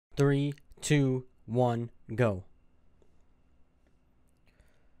3, 2, 1, go.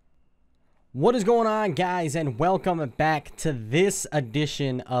 What is going on, guys, and welcome back to this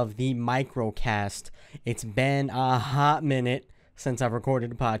edition of the MicroCast. It's been a hot minute since I've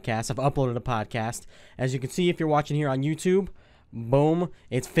recorded a podcast. I've uploaded a podcast. As you can see, if you're watching here on YouTube, boom,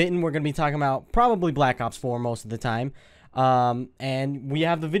 it's fitting. We're going to be talking about probably Black Ops 4 most of the time. And we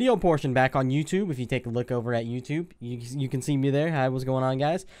have the video portion back on YouTube. If you take a look over at YouTube, you can see me there. Hi, what's going on,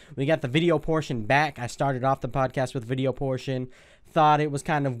 guys? We got the video portion back. I started off the podcast with video portion. Thought it was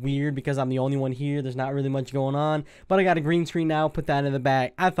kind of weird because I'm the only one here. There's not really much going on, but I got a green screen now. Put that in the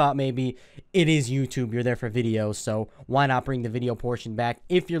back. I thought maybe it is YouTube. You're there for videos, so why not bring the video portion back?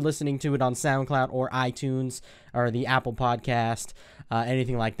 If you're listening to it on SoundCloud or iTunes or the Apple Podcast,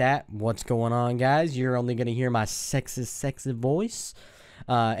 anything like that, what's going on, guys? You're only going to hear my sexy voice.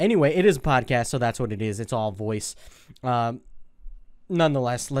 Anyway, it is a podcast, so that's what it is. It's all voice.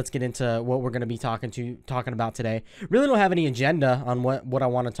 Nonetheless, let's get into what we're going to be talking about today. Really don't have any agenda on what I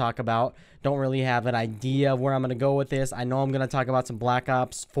want to talk about. Don't really have an idea of where I'm going to go with this. I know I'm going to talk about some Black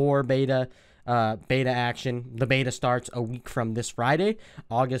Ops 4 beta action. The beta starts a week from this Friday,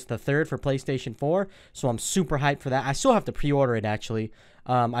 August the 3rd for PlayStation 4. So I'm super hyped for that. I still have to pre-order it, actually.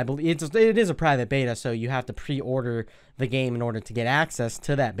 I believe it is a private beta, so you have to pre-order the game in order to get access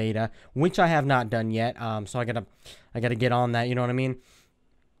to that beta, which I have not done yet. So I gotta get on that. You know what I mean?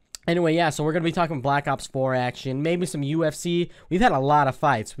 Anyway, yeah. So we're gonna be talking Black Ops 4 action, maybe some UFC. We've had a lot of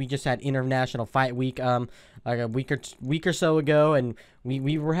fights. We just had International Fight Week, like a week or so ago, and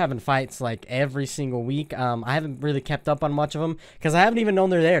we were having fights like every single week. I haven't really kept up on much of them because I haven't even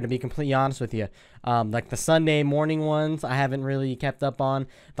known they're there, to be completely honest with you. Like the Sunday morning ones, I haven't really kept up on.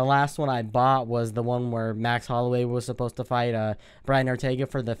 The last one I bought was the one where Max Holloway was supposed to fight Brian Ortega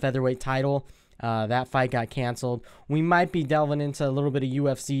for the featherweight title. That fight got canceled. We might be delving into a little bit of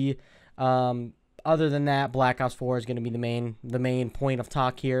UFC. Other than that, Black Ops 4 is going to be the main point of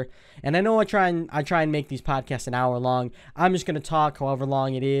talk here. And I know I try and make these podcasts an hour long. I'm just going to talk however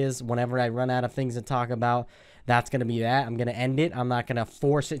long it is. Whenever I run out of things to talk about, that's going to be that. I'm going to end it. I'm not going to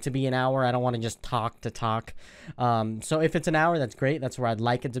force it to be an hour. I don't want to just talk to talk. So if it's an hour, that's great. That's where I'd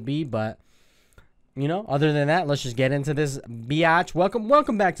like it to be. But, you know, other than that, let's just get into this biatch.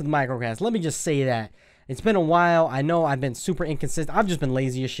 Welcome back to the MicroCast. Let me just say that. It's been a while. I know I've been super inconsistent. I've just been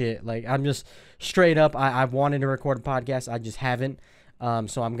lazy as shit. Like, I'm just straight up. I've wanted to record a podcast. I just haven't.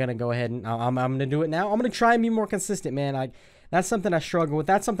 So I'm going to go ahead and I'm going to do it now. I'm going to try and be more consistent, man. That's something I struggle with.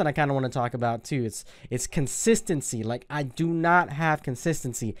 That's something I kind of want to talk about too. It's consistency. Like, I do not have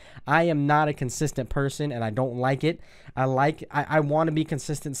consistency. I am not a consistent person, and I don't like it. I want to be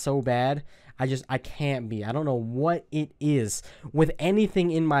consistent so bad. I can't be. I don't know what it is with anything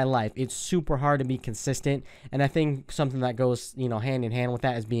in my life. It's super hard to be consistent, and I think something that goes, you know, hand in hand with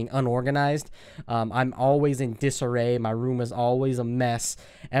that is being unorganized. I'm always in disarray. My room is always a mess.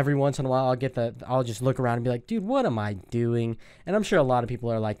 Every once in a while, I'll just look around and be like, dude, what am I doing? And I'm sure a lot of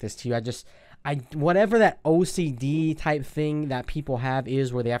people are like this too. Whatever that OCD type thing that people have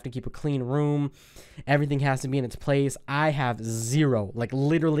is, where they have to keep a clean room, everything has to be in its place. I have zero, like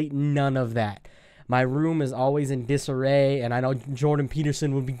literally none of that. My room is always in disarray, and I know Jordan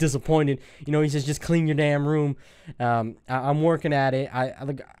Peterson would be disappointed. You know, he says, just clean your damn room. I'm working at it.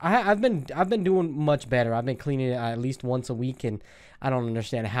 I've been doing much better. I've been cleaning it at least once a week, and I don't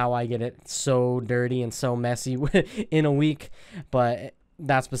understand how I get it so dirty and so messy in a week, but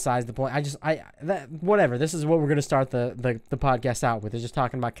that's besides the point. Whatever. This is what we're going to start the podcast out with. It's just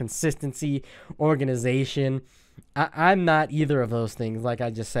talking about consistency, organization. I'm not either of those things. Like I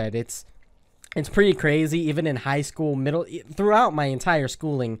just said, it's pretty crazy. Even in high school, throughout my entire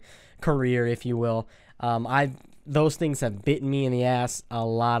schooling career, if you will, those things have bitten me in the ass a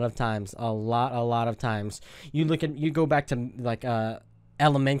lot of times. A lot of times. You go back to like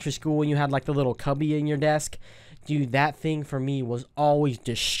elementary school, and you had like the little cubby in your desk. Dude, that thing for me was always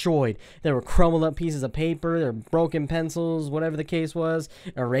destroyed. There were crumbled up pieces of paper, there were broken pencils, whatever the case was,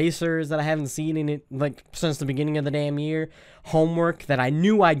 erasers that I haven't seen in it like since the beginning of the damn year, homework that I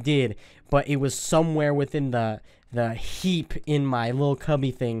knew I did, but it was somewhere within the heap in my little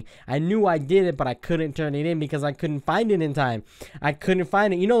cubby thing. I knew I did it, but I couldn't turn it in because I couldn't find it in time. I couldn't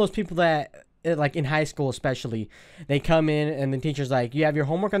find it. You know those people that, like in high school especially, they come in and the teacher's like, you have your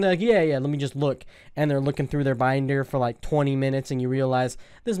homework? And they're like, yeah, let me just look. And they're looking through their binder for like 20 minutes, and you realize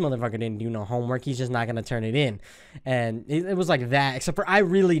this motherfucker didn't do no homework. He's just not going to turn it in. And it was like that, except for I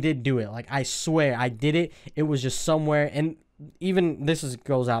really did do it. Like, I swear I did it. It was just somewhere. And even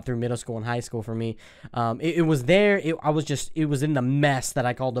goes out through middle school and high school for me. It was there. It was in the mess that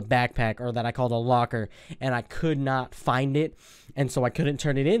I called a backpack, or that I called a locker, and I could not find it. and so I couldn't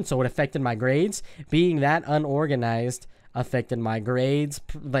turn it in, so it affected my grades. Being that unorganized affected my grades,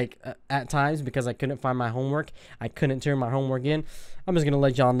 like, at times, because I couldn't find my homework. I couldn't turn my homework in. I'm just gonna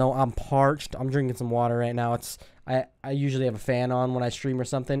let y'all know I'm parched. I'm drinking some water right now. I usually have a fan on when I stream or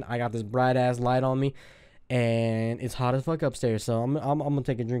something. I got this bright ass light on me, and it's hot as fuck upstairs. So I'm gonna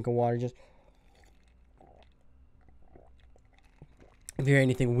take a drink of water. Just if you hear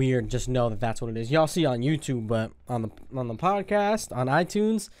anything weird, just know that that's what it is. Y'all see on YouTube, but on the podcast on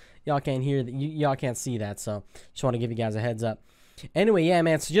iTunes, y'all can't hear that. Y'all can't see that. So just want to give you guys a heads up. Anyway, yeah,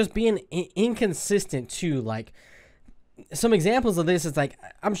 man. So just being inconsistent too, like. Some examples of this is like,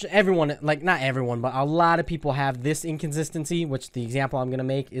 I'm sure everyone, like not everyone, but a lot of people have this inconsistency, which the example I'm going to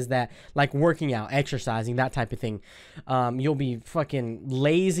make is that, like, working out, exercising, that type of thing. You'll be fucking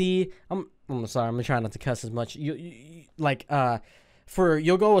lazy. I'm sorry, I'm trying not to cuss as much. You'll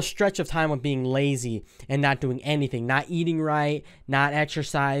go a stretch of time of being lazy and not doing anything, not eating right, not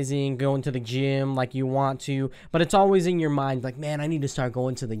exercising, going to the gym like you want to, but it's always in your mind, like, man, I need to start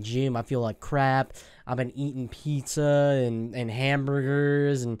going to the gym. I feel like crap. I've been eating pizza and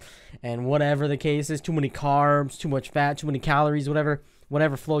hamburgers and whatever the case is, too many carbs, too much fat, too many calories, whatever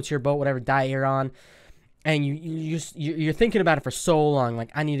floats your boat, whatever diet you're on. And you're thinking about it for so long,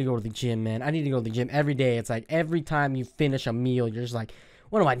 like, I need to go to the gym, man. I need to go to the gym every day. It's like every time you finish a meal, you're just like,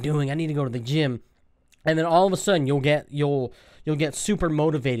 what am I doing? I need to go to the gym. And then all of a sudden you'll get super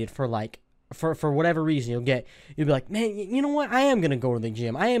motivated for whatever reason. You'll be like, man, you know what? I am gonna go to the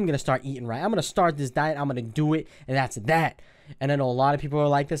gym. I am gonna start eating right. I'm gonna start this diet. I'm gonna do it, and that's that. And I know a lot of people are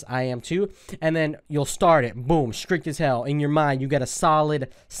like this. I am too. And then you'll start it. Boom. Strict as hell. In your mind, you got a solid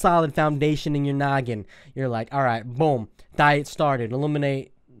foundation in your noggin. You're like, all right, boom. Diet started.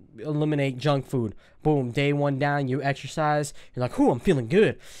 Eliminate junk food. Boom. Day one down. You exercise. You're like, I'm feeling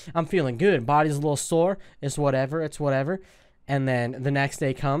good. Body's a little sore. It's whatever. And then the next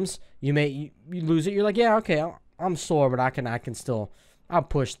day comes. You lose it. You're like, yeah, okay. I'm sore, but I can still... I'll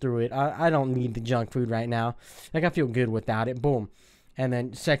push through it. I don't need the junk food right now. Like, I feel good without it. Boom. And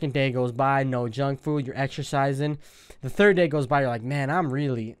then second day goes by, no junk food. You're exercising. The third day goes by. You're like, man, I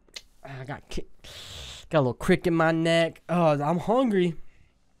got a little crick in my neck. Oh, I'm hungry.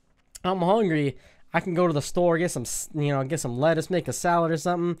 I can go to the store, get some lettuce, make a salad or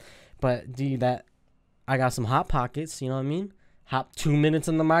something. But I got some Hot Pockets. You know what I mean? Hop 2 minutes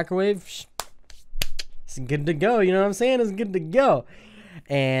in the microwave. It's good to go. You know what I'm saying? It's good to go.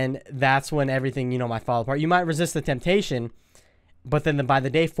 And that's when everything, might fall apart. You might resist the temptation, but then by the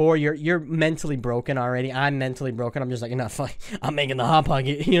day 4, you're mentally broken already. I'm mentally broken. I'm just like, fuck, I'm making the Hot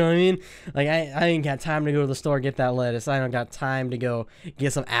Pocket. You know what I mean? Like, I ain't got time to go to the store, get that lettuce. I don't got time to go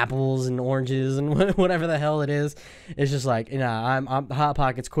get some apples and oranges and whatever the hell it is. It's just like, I'm Hot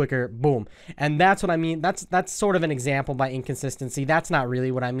Pockets quicker. Boom. And that's what I mean. That's sort of an example by inconsistency. That's not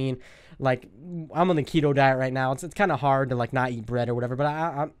really what I mean. Like, I'm on the keto diet right now. It's kind of hard to, like, not eat bread or whatever, but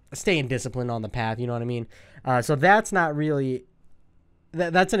I'm staying disciplined on the path. You know what I mean? So that's not really...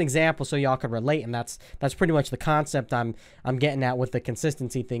 That's an example so y'all can relate, and that's pretty much the concept I'm getting at with the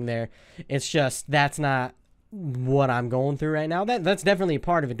consistency thing there. It's just that's not what I'm going through right now. That's definitely a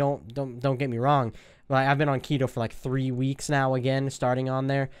part of it. Don't get me wrong. Like, I've been on keto for like 3 weeks now again, starting on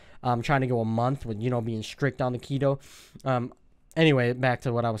there. I'm trying to go a month with being strict on the keto. Anyway, back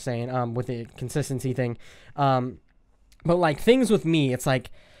to what I was saying with the consistency thing. But like things with me, it's like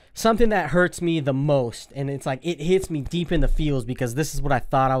something that hurts me the most, and it's like it hits me deep in the feels because this is what I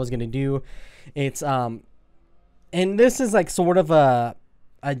thought I was gonna do. It's and this is like sort of a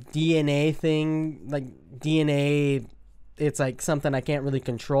DNA thing, like DNA. It's like something I can't really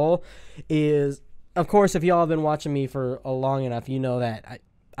control. Is of course, if y'all have been watching me for a long enough, you know that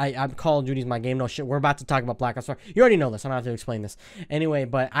I'm Call of Duty's my game. No shit. We're about to talk about Black Ops 4. You already know this. I don't have to explain this. Anyway,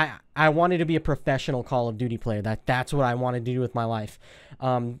 but I wanted to be a professional Call of Duty player. That's what I wanted to do with my life.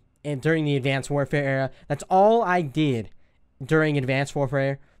 And during the Advanced Warfare era, that's all I did during Advanced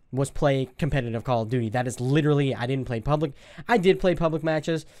Warfare was play competitive Call of Duty. That is literally, I didn't play public. I did play public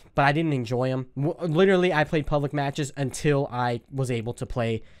matches, but I didn't enjoy them. Literally, I played public matches until I was able to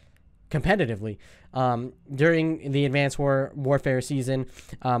play competitively. During the Advanced Warfare season,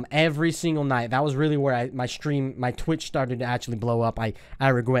 every single night, that was really where my Twitch started to actually blow up. I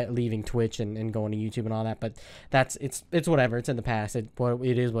regret leaving Twitch and going to YouTube and all that, but it's whatever. It's in the past. It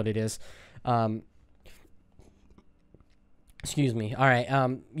is what it is. Excuse me. All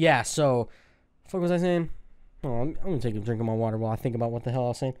right. Yeah. So, what was I saying? Oh, I'm gonna take a drink of my water while I think about what the hell I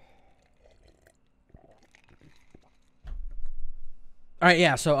was saying. All right,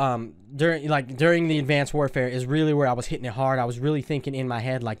 yeah. So during the Advanced Warfare is really where I was hitting it hard. I was really thinking in my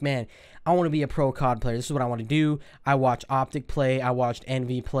head like, man, I want to be a pro COD player. This is what I want to do. I watched Optic play. I watched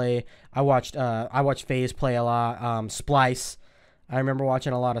Envy play. I watched FaZe play a lot. Splice. I remember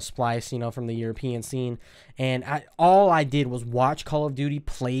watching a lot of Splice, you know, from the European scene. And all I did was watch Call of Duty,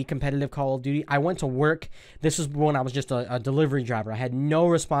 play competitive Call of Duty. I went to work. This was when I was just a delivery driver. I had no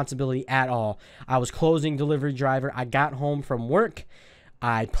responsibility at all. I was closing delivery driver. I got home from work.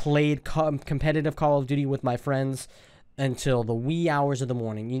 I played competitive Call of Duty with my friends until the wee hours of the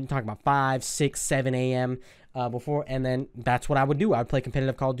morning. You can talk about 5, 6, 7 a.m. Before, and then that's what I would do. I would play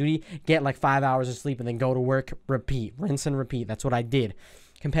competitive Call of Duty, get like 5 hours of sleep, and then go to work, repeat, rinse and repeat. That's what I did.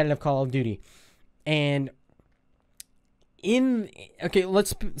 Competitive Call of Duty. And okay,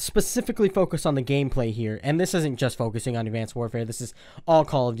 let's specifically focus on the gameplay here. And this isn't just focusing on Advanced Warfare. This is all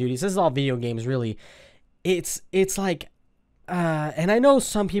Call of Duties. This is all video games, really. It's like, and I know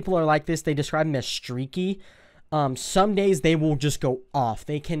some people are like this. They describe them as streaky. Some days they will just go off.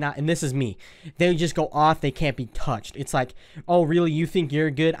 They cannot, and this is me. They just go off. They can't be touched. It's like, oh, really? You think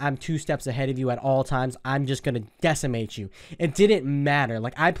you're good? I'm 2 steps ahead of you at all times. I'm just going to decimate you. It didn't matter.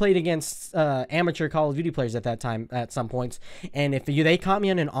 Like, I played against amateur Call of Duty players at that time, at some points, and if they caught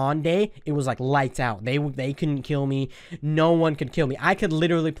me on an on day, it was like lights out. They couldn't kill me. No one could kill me. I could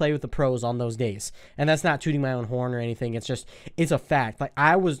literally play with the pros on those days, and that's not tooting my own horn or anything. It's just, it's a fact. Like,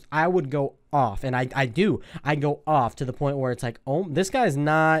 I would go off, and I go off to the point where it's like, oh, this guy's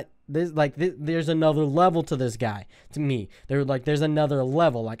not this, like there's another level to this guy. To me, there's another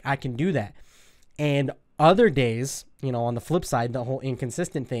level, like I can do that. And other days, you know, on the flip side, the whole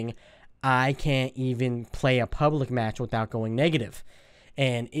inconsistent thing, I can't even play a public match without going negative,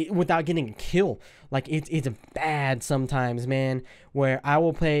 and without getting a kill. Like, it's bad sometimes, man, where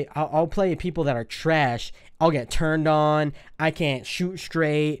I'll play people that are trash. I'll get turned on. I can't shoot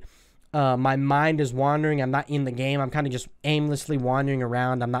straight. My mind is wandering. I'm not in the game. I'm kind of just aimlessly wandering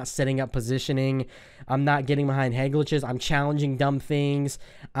around. I'm not setting up positioning. I'm not getting behind head glitches. I'm challenging dumb things.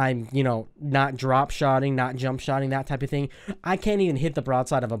 I'm, you know, not drop shotting, not jump shotting, that type of thing. I can't even hit the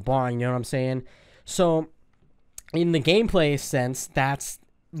broadside of a barn, you know what I'm saying? So, in the gameplay sense, that's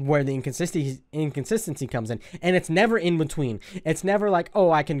where the inconsistency comes in. And it's never in between. It's never like, oh,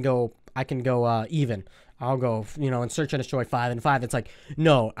 I can go even. I'll go, you know, and search and destroy 5-5. It's like,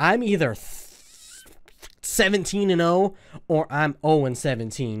 no, I'm either 17-0 or I'm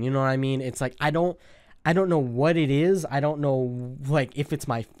 0-17. You know what I mean? It's like, I don't know what it is. I don't know, like, if it's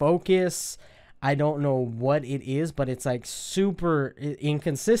my focus. I don't know what it is, but it's like super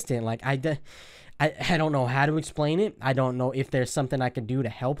inconsistent. Like, I don't know how to explain it. I don't know if there's something I could do to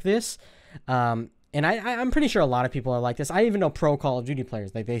help this. And I'm pretty sure a lot of people are like this. I even know pro Call of Duty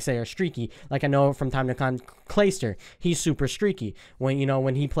players, like they say, are streaky. Like, I know from time to time, Clayster, he's super streaky. When, you know,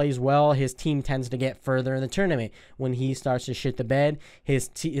 when he plays well, his team tends to get further in the tournament. When he starts to shit the bed, his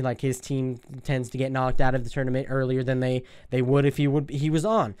team tends to get knocked out of the tournament earlier than they would if he was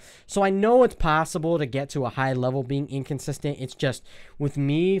on. So I know it's possible to get to a high level being inconsistent. It's just, with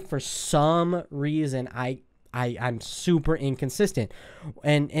me, for some reason, I'm super inconsistent.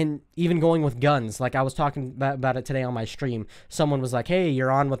 And even going with guns, like I was talking about it today on my stream. Someone was like, hey, you're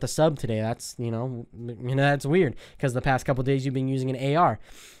on with a sub today. That's, you know, that's weird, because the past couple days you've been using an AR.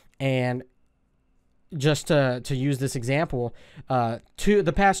 And just to use this example,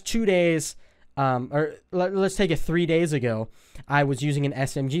 the past 2 days, or let's take it 3 days ago, I was using an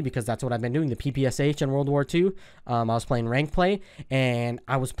SMG because that's what I've been doing, the PPSH in World War II. I was playing rank play, and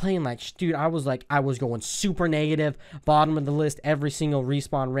I was playing like, dude, I was going super negative, bottom of the list every single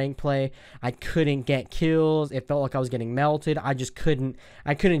respawn rank play. I couldn't get kills. It felt like I was getting melted. I couldn't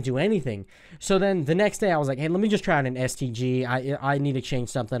do anything. So then the next day I was like, hey, let me just try out an STG. I need to change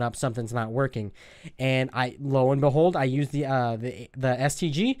something up. Something's not working. And lo and behold, I used the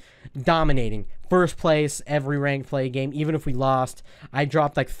STG, dominating. First place every ranked play game, even if we lost. I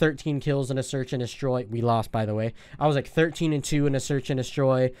dropped like 13 kills in a search and destroy. We lost, by the way. I was like 13-2 in a search and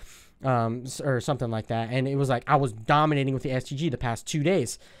destroy, or something like that. And it was like I was dominating with the STG the past 2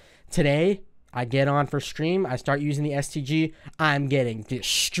 days. Today, I get on for stream. I start using the STG. I'm getting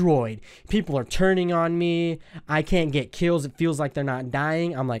destroyed. People are turning on me. I can't get kills. It feels like they're not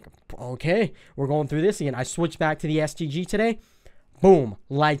dying. I'm like, okay, we're going through this again. I switched back to the STG today. Boom,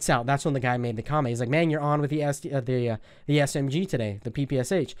 lights out. That's when the guy made the comment. He's like, man, you're on with the SMG today, the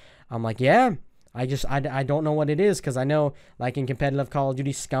PPSH. I'm like, yeah. I don't know what it is, because I know, like, in competitive Call of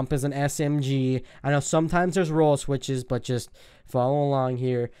Duty, Scump is an SMG. I know sometimes there's role switches, but just follow along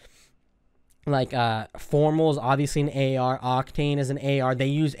here. Like Formal's obviously an AR, Octane is an AR. They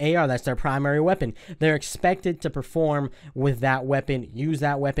use AR, that's their primary weapon. They're expected to perform with that weapon, use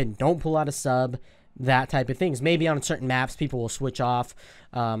that weapon, don't pull out a sub, that type of things. Maybe on certain maps people will switch off.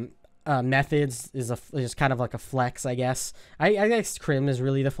 Methods is kind of like a flex, I guess. I guess Crim is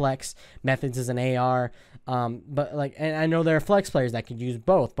really the flex. Methods is an AR. But like, and I know there are flex players that could use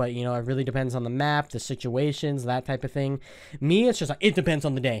both, but you know, it really depends on the map, the situations, that type of thing. Me, it's just like, it depends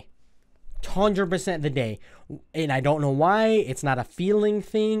on the day. 100% the day. And I don't know why. It's not a feeling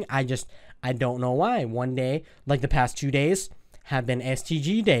thing. I don't know why. One day, like the past 2 days, have been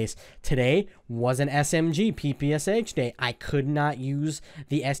STG days. Today was an SMG PPSH day. I could not use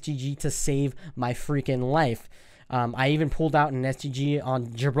the STG to save my freaking life. I even pulled out an STG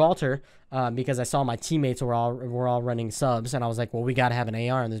on Gibraltar because I saw my teammates were all running subs, and I was like, well, we gotta have an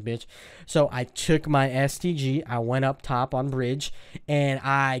AR in this bitch. So I took my STG, I went up top on bridge, and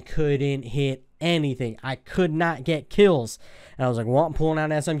I couldn't hit anything. I could not get kills. And I was like, well, I'm pulling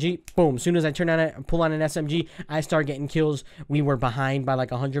out an SMG. Boom. As soon as I pull on an SMG, I start getting kills. We were behind by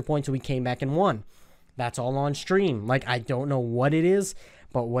like 100 points, so we came back and won. That's all on stream. Like, I don't know what it is,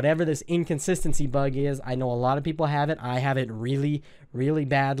 but whatever this inconsistency bug is, I know a lot of people have it. I have it really, really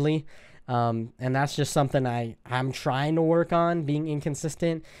badly. And that's just something I'm trying to work on, being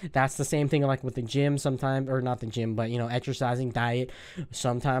inconsistent. That's the same thing like with the gym sometimes, or not the gym, but, you know, exercising, diet.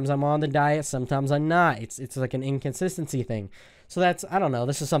 Sometimes I'm on the diet, sometimes I'm not. It's like an inconsistency thing. So that's, I don't know,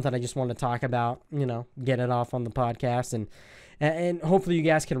 this is something I just want to talk about, you know, get it off on the podcast, and hopefully you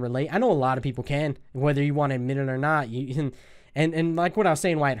guys can relate. I know a lot of people can, whether you want to admit it or not. And like what I was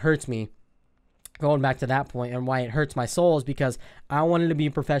saying, why it hurts me, going back to that point, and why it hurts my soul, is because I wanted to be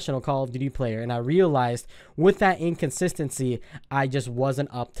a professional Call of Duty player, and I realized with that inconsistency, I just wasn't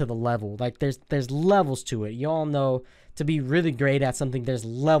up to the level. Like, there's levels to it. You all know, to be really great at something, there's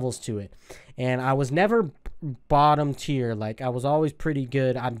levels to it. And I was never bottom tier. Like, I was always pretty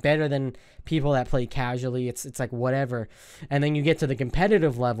good. I'm better than people that play casually. It's like whatever. And then you get to the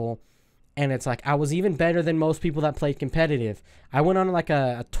competitive level, and it's like I was even better than most people that played competitive. I went on like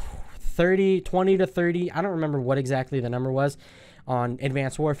a 20 to 30, I don't remember what exactly the number was, on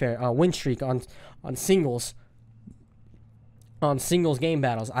Advanced Warfare, win streak on singles game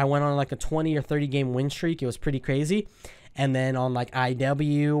battles. I went on like a 20 or 30 game win streak. It was pretty crazy. And then on like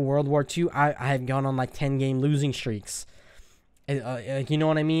IW, World War II, I have gone on like 10 game losing streaks. You know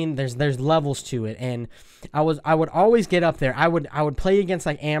what I mean? There's levels to it, and I would always get up there. I would play against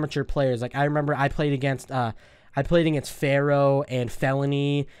like amateur players. Like, I remember I played against Pharaoh and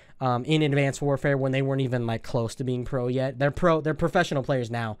Felony in Advanced Warfare when they weren't even like close to being pro yet. They're professional players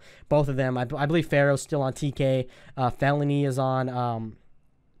now, both of them. I believe Pharaoh's still on TK. Felony is on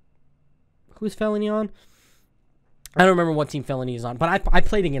who's Felony on? I don't remember what team Felony is on, but I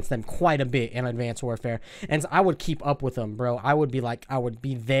played against them quite a bit in Advanced Warfare, and I would keep up with them, bro. I would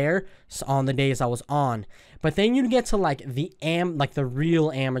be there on the days I was on. But then you get to like the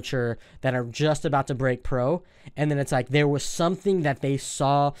real amateur that are just about to break pro, and then it's like there was something that they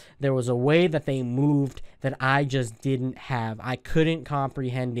saw, there was a way that they moved that I just didn't have. I couldn't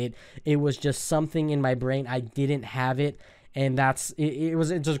comprehend it. It was just something in my brain. I didn't have it, and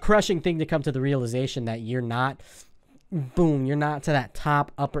it's a crushing thing to come to the realization that you're not. Boom, you're not to that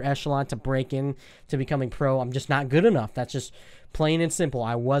top upper echelon to break in to becoming pro. I'm just not good enough. That's just plain and simple.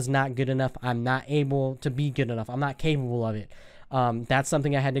 I was not good enough. I'm not able to be good enough. I'm not capable of it. That's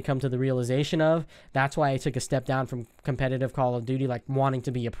something I had to come to the realization of. That's why I took a step down from competitive Call of Duty, like wanting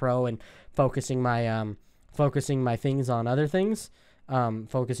to be a pro and focusing my things on other things.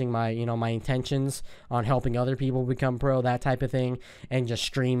 Focusing my intentions on helping other people become pro, that type of thing, and just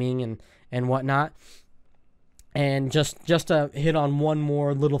streaming and whatnot. And just to hit on one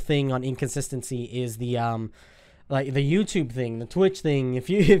more little thing on inconsistency is the like the YouTube thing, the Twitch thing. If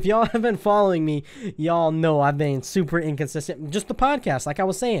y'all have been following me, y'all know I've been super inconsistent. Just the podcast, like I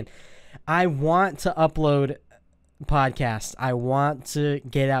was saying, I want to upload podcasts. I want to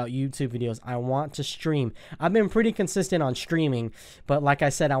get out YouTube videos. I want to stream. I've been pretty consistent on streaming, but like I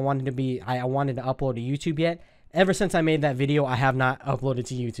said, I wanted to upload to YouTube yet. Ever since I made that video, I have not uploaded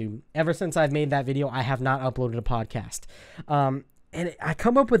to YouTube. Ever since I've made that video, I have not uploaded a podcast. And I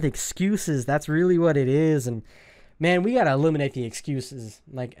come up with excuses. That's really what it is. And man, we gotta eliminate the excuses.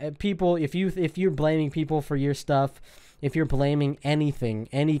 Like, people, if you're blaming people for your stuff, if you're blaming anything,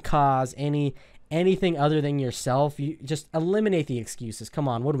 any cause, anything other than yourself, you just eliminate the excuses. Come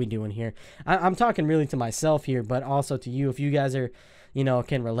on, what are we doing here? I'm talking really to myself here, but also to you. If you guys are,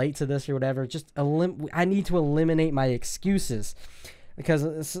 can relate to this or whatever, I need to eliminate my excuses,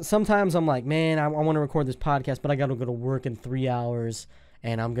 because sometimes I'm like, man, I want to record this podcast, but I got to go to work in 3 hours,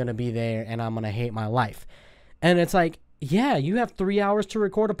 and I'm going to be there and I'm going to hate my life. And it's like, yeah, you have 3 hours to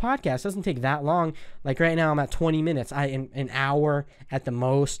record a podcast. It doesn't take that long. Like right now I'm at 20 minutes. An hour at the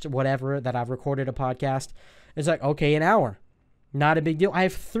most, whatever, that I've recorded a podcast. It's like, okay, an hour. Not a big deal. I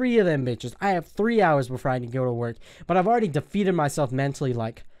have 3 of them bitches. I have 3 hours before I can go to work. But I've already defeated myself mentally,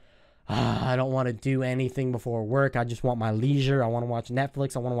 like, I don't want to do anything before work. I just want my leisure. I want to watch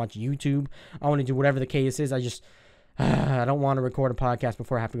Netflix. I want to watch YouTube. I want to do whatever the case is. I don't want to record a podcast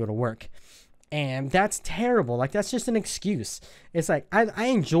before I have to go to work. And that's terrible. Like, that's just an excuse. It's like, I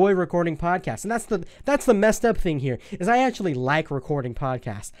enjoy recording podcasts. And that's the messed up thing here, is I actually like recording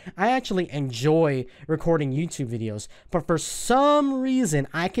podcasts. I actually enjoy recording YouTube videos. But for some reason,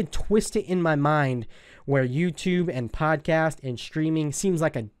 I could twist it in my mind where YouTube and podcast and streaming seems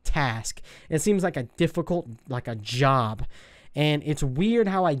like a task. It seems like a difficult, like a job. And it's weird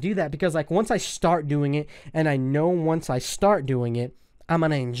how I do that, because like once I start doing it, and I know once I start doing it, I'm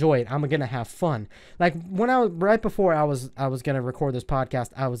going to enjoy it. I'm going to have fun. Like right before I was going to record this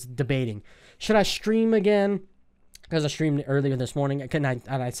podcast, I was debating, should I stream again? Because I streamed earlier this morning.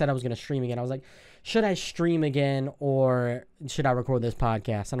 I said I was going to stream again. I was like, should I stream again, or should I record this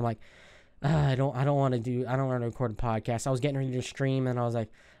podcast? And I'm like, I don't want to record a podcast. I was getting ready to stream, and I was like,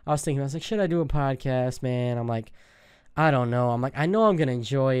 should I do a podcast, man? I'm like, I don't know. I'm like, I know I'm going to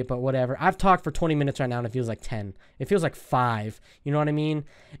enjoy it, but whatever. I've talked for 20 minutes right now, and it feels like 10. It feels like 5. You know what I mean?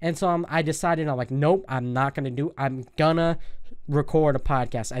 And so I decided, I'm like, nope, I'm not going to I'm going to record a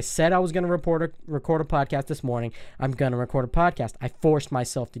podcast. I said I was going to record a podcast this morning. I'm going to record a podcast. I forced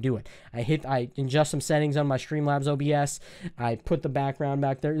myself to do it. I adjust some settings on my Streamlabs OBS. I put the background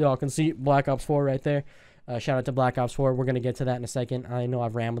back there. Y'all can see Black Ops 4 right there. Shout out to Black Ops 4. We're going to get to that in a second. I know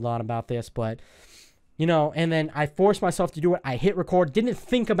I've rambled on about this, but... You know, and then I forced myself to do it. I hit record. Didn't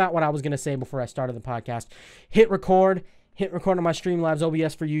think about what I was going to say before I started the podcast. Hit record on my Streamlabs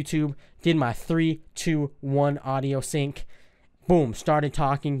OBS for YouTube. Did my 3, 2, 1 audio sync. Boom. Started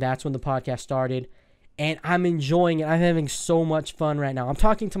talking. That's when the podcast started. And I'm enjoying it. I'm having so much fun right now. I'm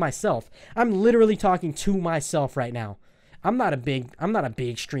talking to myself. I'm literally talking to myself right now. I'm not a big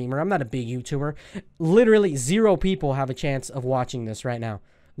streamer. I'm not a big YouTuber. Literally 0 people have a chance of watching this right now.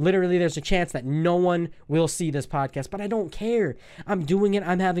 Literally, there's a chance that no one will see this podcast, but I don't care. I'm doing it.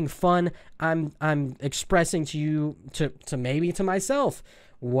 I'm having fun. I'm expressing to you, to maybe to myself,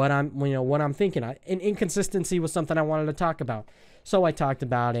 what I'm thinking. And inconsistency was something I wanted to talk about, so I talked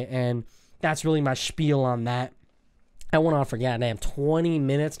about it, and that's really my spiel on that. I went on for goddamn 20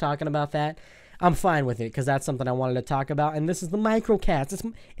 minutes talking about that. I'm fine with it, because that's something I wanted to talk about, and this is the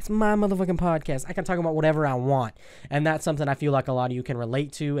MicroCast. It's my motherfucking podcast. I can talk about whatever I want, and that's something I feel like a lot of you can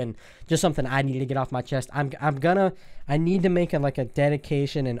relate to, and just something I need to get off my chest. I need to make a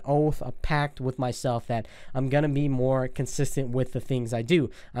dedication, an oath, a pact with myself that I'm gonna be more consistent with the things I do.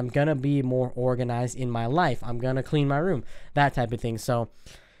 I'm gonna be more organized in my life. I'm gonna clean my room, that type of thing. So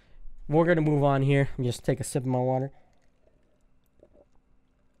we're gonna move on here. Just take a sip of my water.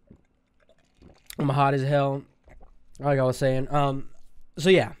 I'm hot as hell, like I was saying. So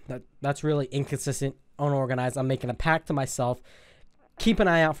yeah, that's really inconsistent, unorganized. I'm making a pact to myself. Keep an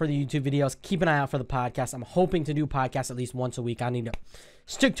eye out for the YouTube videos. Keep an eye out for the podcast. I'm hoping to do podcasts at least once a week. I need to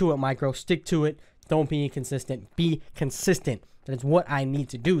stick to it, Micro. Stick to it. Don't be inconsistent. Be consistent. That is what I need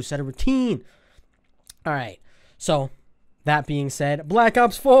to do. Set a routine. All right. So that being said, Black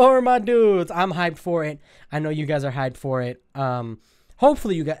Ops 4, my dudes. I'm hyped for it. I know you guys are hyped for it.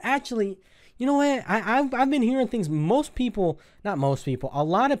 Hopefully you guys actually... You know what? I've been hearing things. A lot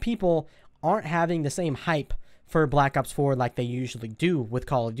of people aren't having the same hype for Black Ops 4 like they usually do with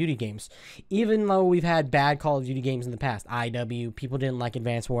Call of Duty games. Even though we've had bad Call of Duty games in the past. IW, people didn't like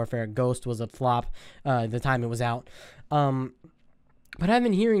Advanced Warfare. Ghost was a flop the time it was out. But I've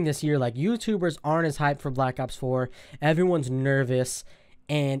been hearing this year, like, YouTubers aren't as hyped for Black Ops 4. Everyone's nervous.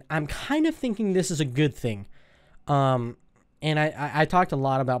 And I'm kind of thinking this is a good thing. And I talked a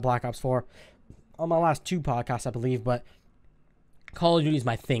lot about Black Ops 4 on my last 2 podcasts, I believe, but Call of Duty is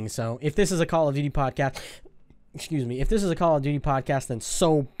my thing. So if this is a Call of Duty podcast, if this is a Call of Duty podcast, then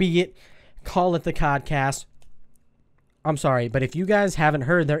so be it. Call it the Codcast. I'm sorry, but if you guys haven't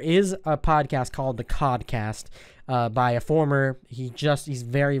heard, there is a podcast called the Codcast by a former, he's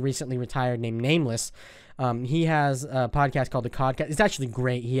very recently retired, named Nameless. He has a podcast called The Codcast. It's actually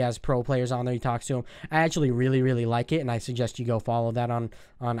great. He has pro players on there. He talks to them. I actually really, really like it, and I suggest you go follow that on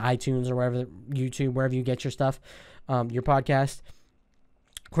iTunes or wherever, YouTube, wherever you get your stuff, your podcast.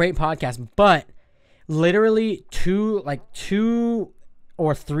 Great podcast, but literally 2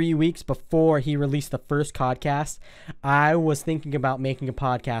 or 3 weeks before he released the first podcast, I was thinking about making a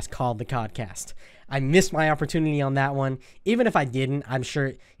podcast called The Codcast. I missed my opportunity on that one. Even if I didn't, I'm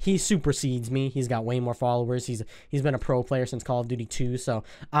sure he supersedes me. He's got way more followers. He's been a pro player since Call of Duty 2, so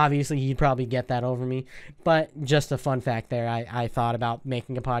obviously he'd probably get that over me. But just a fun fact there, I thought about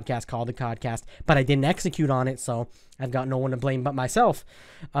making a podcast called The Codcast, but I didn't execute on it, so I've got no one to blame but myself.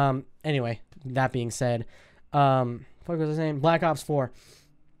 Anyway, that being said, what was I saying? Black Ops 4.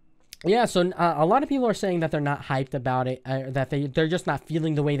 Yeah, so a lot of people are saying that they're not hyped about it, that they're just not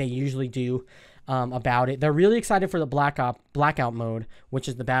feeling the way they usually do about it. They're really excited for the Blackout mode, which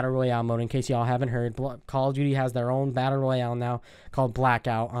is the Battle Royale mode, in case y'all haven't heard. Call of Duty has their own Battle Royale now called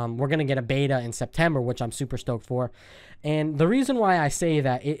Blackout. We're going to get a beta in September, which I'm super stoked for. And the reason why I say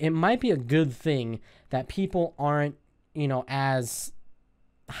that, it might be a good thing that people aren't, as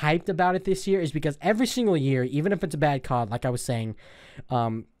hyped about it this year, is because every single year, even if it's a bad COD, like I was saying,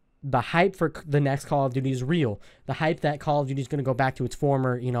 the hype for the next Call of Duty is real. The hype that Call of Duty is going to go back to its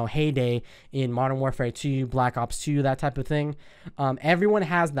former, heyday in Modern Warfare 2, Black Ops 2, that type of thing. Everyone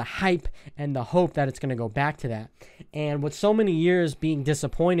has the hype and the hope that it's going to go back to that. And with so many years being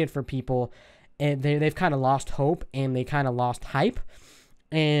disappointed for people, and they've kind of lost hope and they kind of lost hype.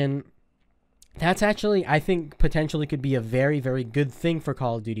 And that's actually, I think, potentially could be a very, very good thing for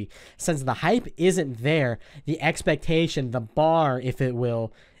Call of Duty. Since the hype isn't there, the expectation, the bar, if it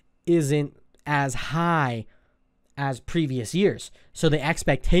will, isn't as high as previous years. So the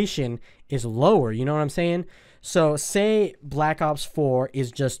expectation is lower, you know what I'm saying? So say Black Ops 4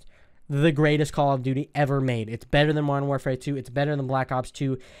 is just the greatest Call of Duty ever made. It's better than Modern Warfare 2, it's better than Black Ops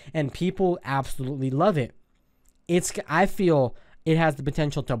 2, and people absolutely love it. I feel it has the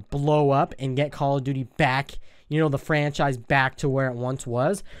potential to blow up and get Call of Duty back, the franchise back to where it once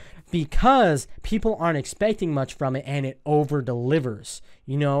was, because people aren't expecting much from it and it over delivers,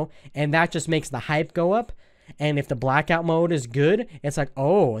 and that just makes the hype go up. And if the Blackout mode is good, it's like,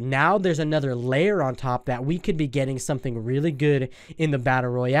 oh, now there's another layer on top that we could be getting something really good in the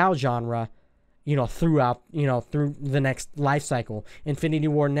Battle Royale genre, throughout, through the next life cycle. Infinity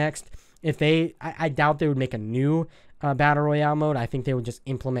Ward next, I doubt they would make a new Battle Royale mode. I think they would just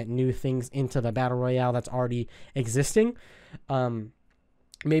implement new things into the Battle Royale that's already existing.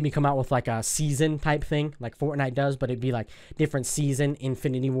 Maybe come out with like a season type thing like Fortnite does, but it'd be like different season.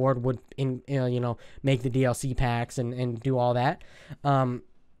 Infinity Ward would make the DLC packs and do all that. And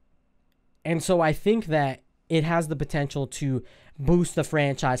so I think that it has the potential to boost the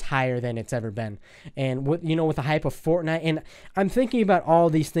franchise higher than it's ever been. And with the hype of Fortnite, and I'm thinking about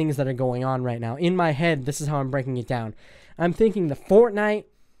all these things that are going on right now. In my head, this is how I'm breaking it down. I'm thinking the Fortnite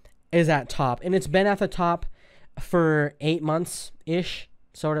is at top, and it's been at the top for 8 months-ish.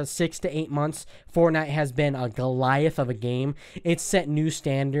 Sort of 6 to 8 months. Fortnite has been a Goliath of a game. It's set new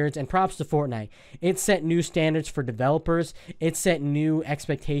standards, and props to Fortnite. It set new standards for developers. It set new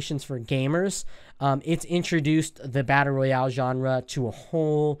expectations for gamers. It's introduced the Battle Royale genre to a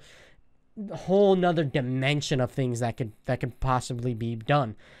whole nother dimension of things that could possibly be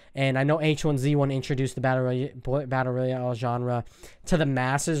done. And I know H1Z1 introduced the Battle Royale genre to the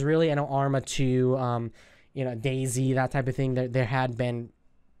masses, really. I know Arma 2, DayZ, that type of thing. There had been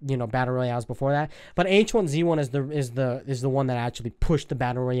Battle Royales before that, but H1Z1 is the one that actually pushed the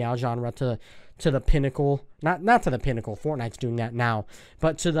Battle Royale genre to the pinnacle. Not to the pinnacle. Fortnite's doing that now,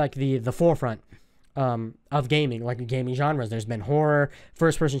 but to like the forefront of gaming, like the gaming genres. There's been horror,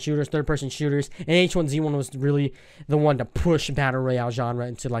 first-person shooters, third-person shooters, and H1Z1 was really the one to push Battle Royale genre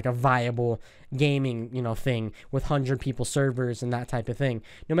into like a viable gaming, thing with 100 people servers and that type of thing.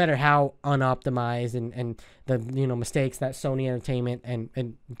 No matter how unoptimized and the, mistakes that Sony Entertainment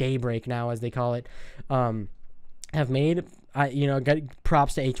and Daybreak now, as they call it, have made, got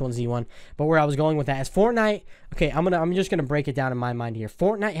props to H1Z1. But where I was going with that is Fortnite. Okay, I'm just gonna break it down in my mind here.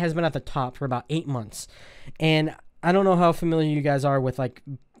 Fortnite has been at the top for about 8 months, and I don't know how familiar you guys are with like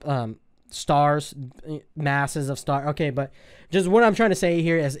stars, masses of stars. Okay, but just what I'm trying to say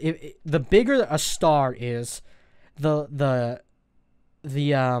here is, the bigger a star is, the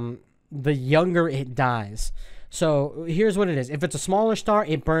younger it dies. So here's what it is: if it's a smaller star,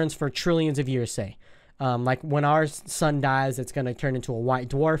 it burns for trillions of years, say. Like when our sun dies, it's going to turn into a white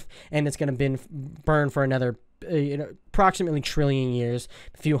dwarf, and it's going to burn for another approximately trillion years,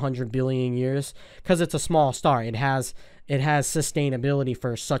 a few hundred billion years, because it's a small star. It has sustainability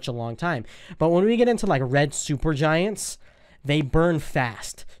for such a long time. But when we get into like red supergiants, they burn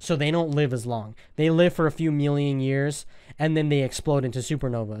fast. so they don't live as long. They live for a few million years, and then they explode into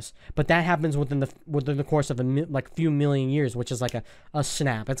supernovas. But that happens within the course of like few million years, which is like a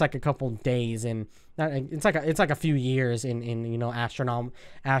snap. It's like a couple days, and it's like a few years in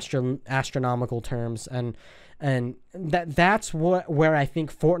astronomical terms, and that's where I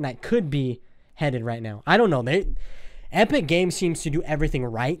think Fortnite could be headed right now. I don't know. Epic Games seems to do everything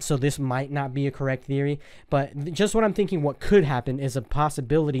right, so this might not be a correct theory, but just what I'm thinking what could happen is a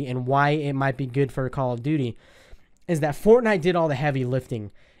possibility, and why it might be good for Call of Duty is that Fortnite did all the heavy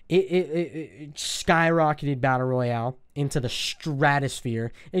lifting. It skyrocketed Battle Royale into the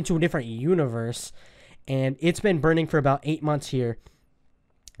stratosphere, into a different universe, and it's been burning for about 8 months here.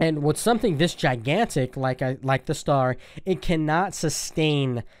 And with something this gigantic, like the Star, it cannot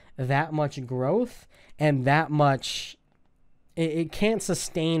sustain that much growth and that much. It can't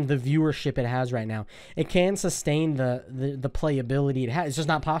sustain the viewership it has right now. It can't sustain the playability it has. It's just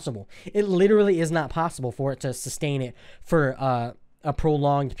not possible. It literally is not possible for it to sustain it for a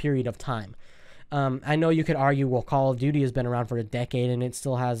prolonged period of time. I know you could argue, well, Call of Duty has been around for a decade and it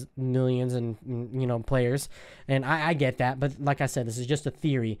still has millions and players, and I get that. But like I said, this is just a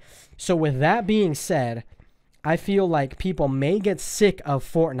theory. So with that being said, I feel like people may get sick of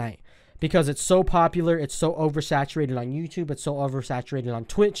Fortnite, because it's so popular, it's so oversaturated on YouTube, it's so oversaturated on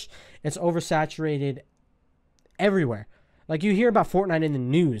Twitch, it's oversaturated everywhere. Like, you hear about Fortnite in the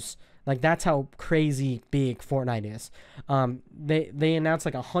news. Like, that's how crazy big Fortnite is. They announced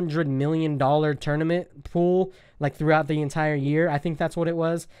like $100 million tournament pool, like, throughout the entire year. I think that's what it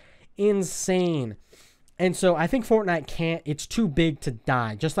was. Insane. And so I think Fortnite it's too big to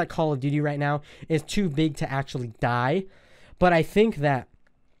die. Just like Call of Duty right now is too big to actually die. But I think that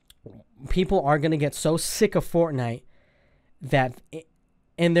people are going to get so sick of Fortnite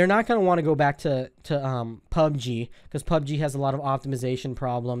and they're not going to want to go back to PUBG, because PUBG has a lot of optimization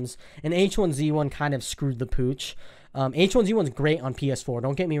problems, and H1Z1 kind of screwed the pooch. H1Z1's great on PS4.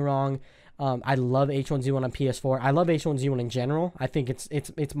 Don't get me wrong. I love H1Z1 on PS4. I love H1Z1 in general. I think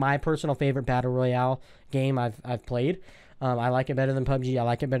it's my personal favorite battle royale game I've played. I like it better than PUBG. I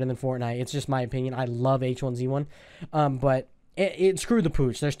like it better than Fortnite. It's just my opinion. I love H1Z1. But it screwed the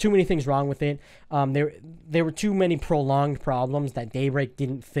pooch. There's too many things wrong with it. There were too many prolonged problems that Daybreak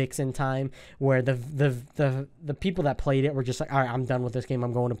didn't fix in time, where the people that played it were just like, all right, I'm done with this game.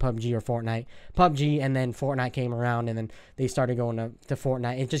 I'm going to PUBG or Fortnite. PUBG, and then Fortnite came around, and then they started going to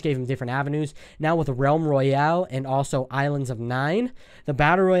Fortnite. It just gave them different avenues. Now with Realm Royale and also Islands of Nine, the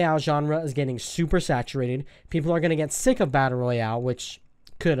Battle Royale genre is getting super saturated. People are going to get sick of Battle Royale, which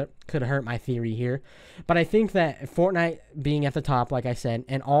could hurt my theory here. But I think that Fortnite being at the top, like I said,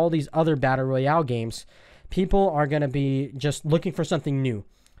 and all these other Battle Royale games, people are going to be just looking for something new,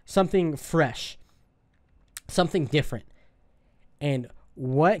 something fresh, something different. And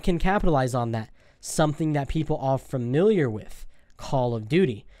what can capitalize on that? Something that people are familiar with, Call of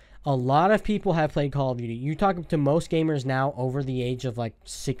Duty. A lot of people have played Call of Duty. You talk to most gamers now over the age of like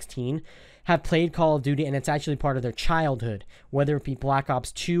 16 have played Call of Duty, and it's actually part of their childhood. Whether it be Black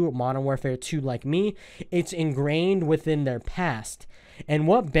Ops 2 or Modern Warfare 2 like me, it's ingrained within their past. And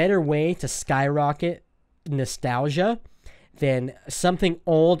what better way to skyrocket nostalgia than something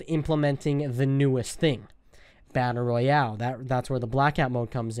old implementing the newest thing? Battle Royale. That's where the blackout mode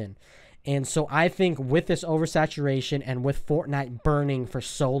comes in. And so I think with this oversaturation and with Fortnite burning for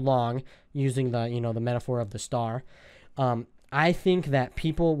so long, using the metaphor of the star, I think that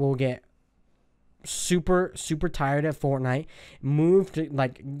people will get super tired of Fortnite, move to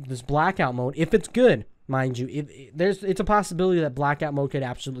like this blackout mode. If it's good, mind you, it's a possibility that blackout mode could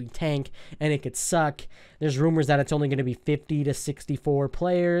absolutely tank and it could suck. There's rumors that it's only going to be 50 to 64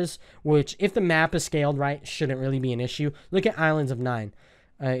 players, which if the map is scaled right, shouldn't really be an issue. Look at Islands of Nine.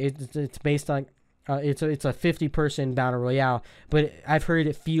 It's based on it's a 50-person battle royale, but I've heard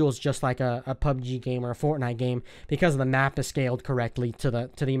it feels just like a PUBG game or a Fortnite game because the map is scaled correctly to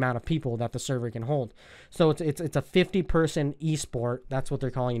the amount of people that the server can hold. So it's a 50-person esport. That's what they're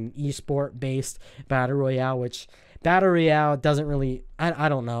calling an esport based battle royale, which battle royale doesn't really, I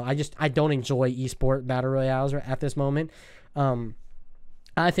don't know. I don't enjoy esport battle royales at this moment.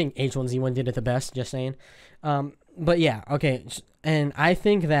 I think H1Z1 did it the best, just saying. But yeah, okay. And I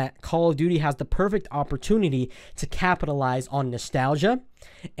think that Call of Duty has the perfect opportunity to capitalize on nostalgia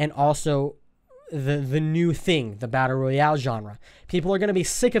and also the new thing, the Battle Royale genre. People are going to be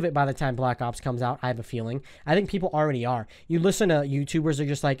sick of it by the time Black Ops comes out, I have a feeling. I think people already are. You listen to YouTubers are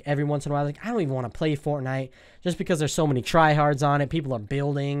just like, every once in a while, like, I don't even want to play Fortnite just because there's so many tryhards on it. People are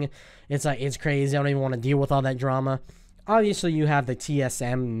building. It's like, it's crazy. I don't even want to deal with all that drama. obviously you have the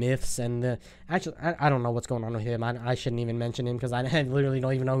TSM myths and the actually I don't know what's going on with him. I shouldn't even mention him because I literally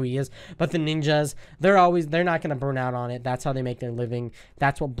don't even know who he is. But the ninjas, they're not gonna burn out on it. That's how they make their living.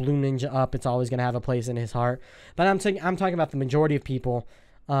 That's what blew Ninja up. It's always gonna have a place in his heart. But I'm talking about the majority of people,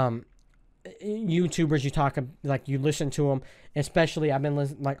 YouTubers. You listen to them, especially I've been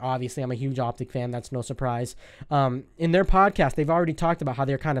listening. Like obviously I'm a huge Optic fan. That's no surprise. In their podcast, they've already talked about how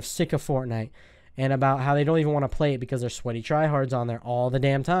they're kind of sick of Fortnite. And about how they don't even want to play it because there's sweaty tryhards on there all the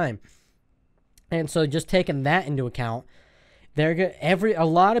damn time. And so just taking that into account, a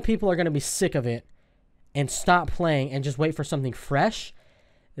lot of people are going to be sick of it and stop playing and just wait for something fresh.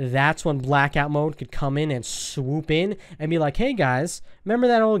 That's when blackout mode could come in and swoop in and be like, hey guys, remember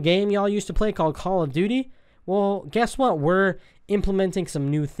that old game y'all used to play called Call of Duty? Well, guess what? We're implementing some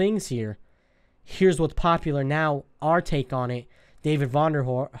new things here. Here's what's popular now, our take on it. David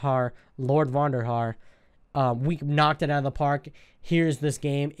Vonderhaar, Lord Vonderhaar, we knocked it out of the park. Here's this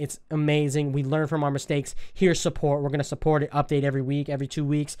game. It's amazing. We learn from our mistakes. Here's support. We're going to support it, update every week, every 2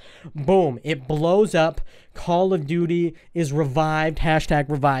 weeks. Boom. It blows up. Call of Duty is revived.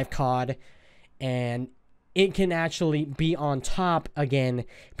 #revive COD. And it can actually be on top again.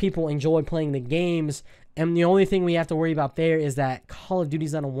 People enjoy playing the games. And the only thing we have to worry about there is that Call of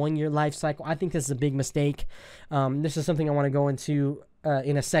Duty's on a 1-year life cycle. I think this is a big mistake. This is something I want to go into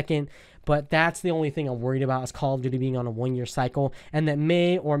in a second. But that's the only thing I'm worried about is Call of Duty being on a 1-year cycle. And that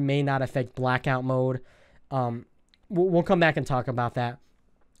may or may not affect blackout mode. We'll come back and talk about that.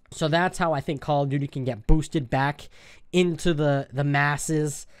 So that's how I think Call of Duty can get boosted back into the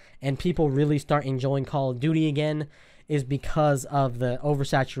masses. And people really start enjoying Call of Duty again. Is because of the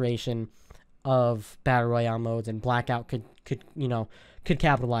oversaturation of battle royale modes, and blackout could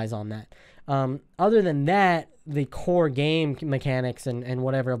capitalize on that. Other than that, the core game mechanics and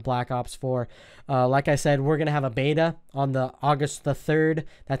whatever of Black Ops 4, like I said, we're gonna have a beta on the August the 3rd.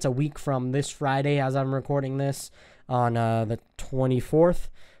 That's a week from this Friday, as I'm recording this on the 24th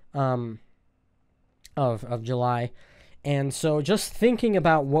of July. And so, just thinking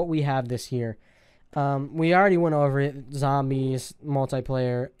about what we have this year, we already went over it: zombies,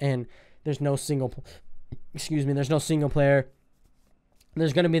 multiplayer, and there's no single player.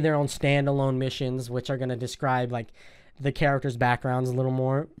 There's going to be their own standalone missions, which are going to describe like the characters' backgrounds a little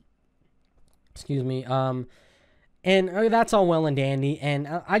more. And that's all well and dandy. And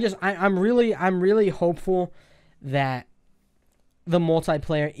I'm really hopeful that the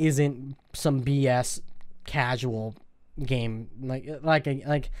multiplayer isn't some BS casual game like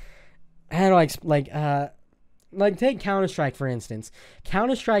take Counter-Strike for instance.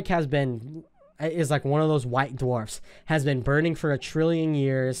 Counter-Strike is like one of those white dwarfs, has been burning for 1 trillion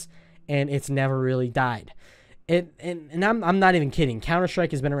years, and it's never really died. And I'm not even kidding.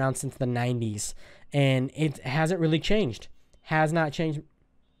 Counter-Strike has been around since the 90s, and it hasn't really changed. Has not changed.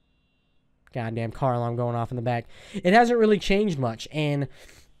 Goddamn car alarm going off in the back. It hasn't really changed much, and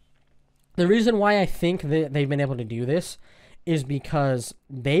the reason why I think that they've been able to do this is because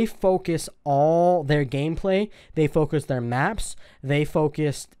they focus all their gameplay, they focus their maps, they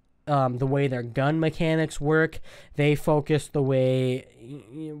focused the way their gun mechanics work, they focus the way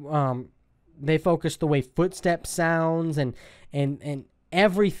footstep sounds and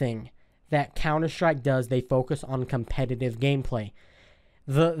everything that Counter-Strike does. They focus on competitive gameplay.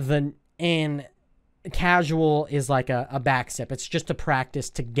 And casual is like a back step. It's just a practice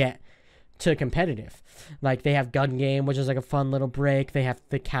to get to competitive. Like they have gun game, which is like a fun little break. They have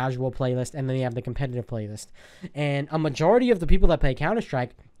the casual playlist, and then they have the competitive playlist. And a majority of the people that play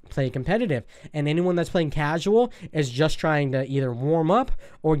Counter-Strike play competitive, and anyone that's playing casual is just trying to either warm up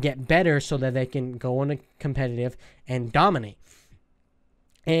or get better so that they can go into competitive and dominate.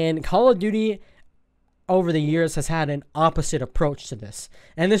 And Call of Duty over the years has had an opposite approach to this.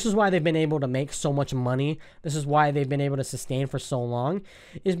 And this is why they've been able to make so much money. This is why they've been able to sustain for so long,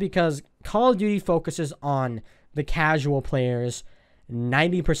 is because Call of Duty focuses on the casual players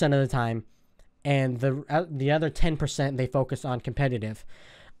 90% of the time, and the other 10% they focus on competitive.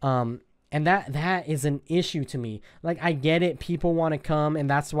 And that is an issue to me. Like, I get it. People want to come, and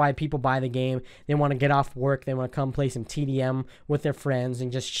that's why people buy the game. They want to get off work. They want to come play some TDM with their friends and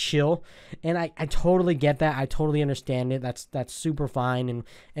just chill. And I totally get that. I totally understand it. That's super fine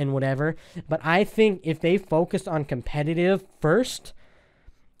and whatever. But I think if they focused on competitive first,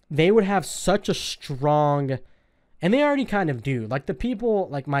 they would have such a strong... And they already kind of do. Like, the people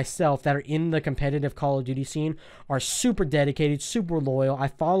like myself that are in the competitive Call of Duty scene are super dedicated, super loyal. I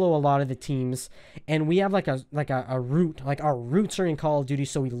follow a lot of the teams, and we have like a root. Like, our roots are in Call of Duty,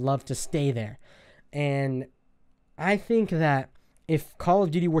 so we love to stay there. And I think that if Call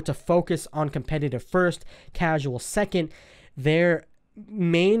of Duty were to focus on competitive first, casual second, their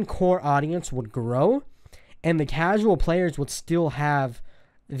main core audience would grow, and the casual players would still have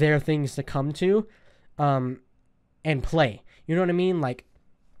their things to come to and play. You know what I mean? Like,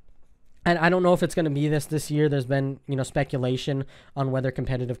 and I don't know if it's going to be this year. There's been, speculation on whether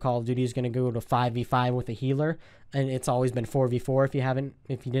competitive Call of Duty is going to go to 5v5 with a healer, and it's always been 4v4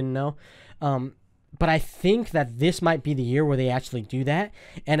 if you didn't know. But I think that this might be the year where they actually do that.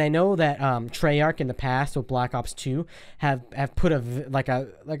 And I know that Treyarch in the past with Black Ops 2 have put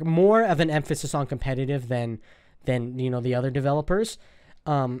a more of an emphasis on competitive than the other developers.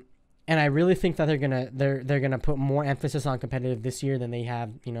 And I really think that they're gonna put more emphasis on competitive this year than they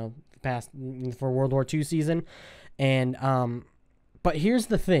have, past for World War II season. And but here's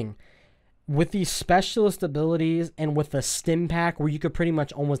the thing. With these specialist abilities and with the stim pack where you could pretty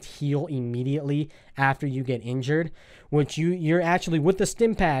much almost heal immediately after you get injured, which you're actually, with the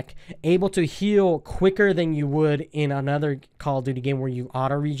stim pack, able to heal quicker than you would in another Call of Duty game where you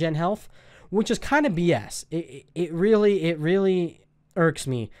auto regen health, which is kind of BS. It really irks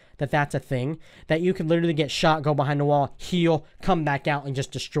me that that's a thing, that you can literally get shot, go behind the wall, heal, come back out, and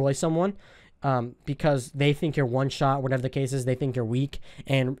just destroy someone. Because they think you're one shot, whatever the case is, they think you're weak,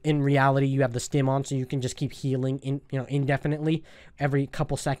 and in reality you have the stim on, so you can just keep healing indefinitely every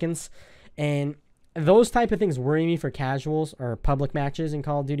couple seconds. And those type of things worry me for casuals or public matches in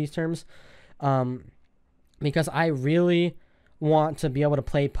Call of Duty's terms, because I really want to be able to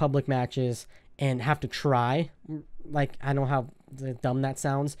play public matches and have to try, like, I know how dumb that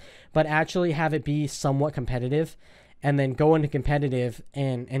sounds, but actually have it be somewhat competitive, and then go into competitive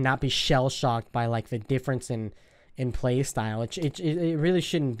and not be shell-shocked by, like, the difference in play style. It really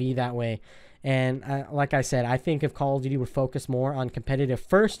shouldn't be that way. And like I said, I think if Call of Duty would focus more on competitive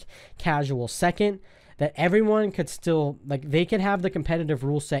first, casual second, that everyone could still, like, they could have the competitive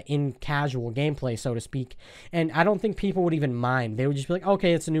rule set in casual gameplay, so to speak. And I don't think people would even mind. They would just be like,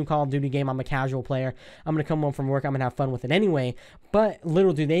 okay, it's a new Call of Duty game. I'm a casual player. I'm going to come home from work. I'm going to have fun with it anyway. But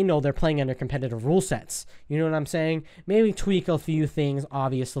little do they know they're playing under competitive rule sets. You know what I'm saying? Maybe tweak a few things,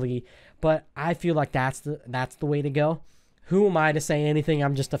 obviously. But I feel like that's the way to go. Who am I to say anything?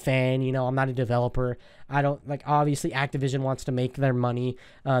 I'm just a fan, I'm not a developer. I don't, like, obviously Activision wants to make their money.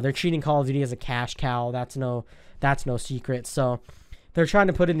 They're treating Call of Duty as a cash cow. That's no secret. So they're trying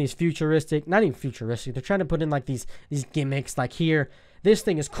to put in these futuristic, not even futuristic, they're trying to put in, like, these gimmicks, like, here, this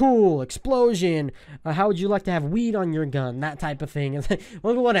thing is cool, explosion, how would you like to have weed on your gun, that type of thing. It's like,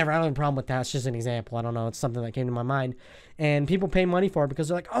 well, whatever, I don't have a problem with that. It's just an example. I don't know, it's something that came to my mind. And people pay money for it because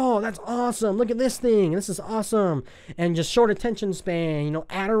they're like, oh, that's awesome, look at this thing, this is awesome. And just short attention span,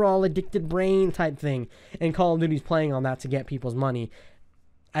 Adderall addicted brain type thing. And Call of Duty's playing on that to get people's money.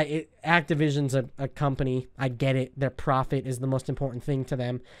 Activision's a company. I get it. Their profit is the most important thing to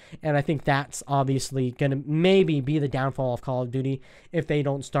them. And I think that's obviously going to maybe be the downfall of Call of Duty if they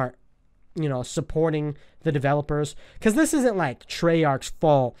don't start, supporting the developers. Because this isn't like Treyarch's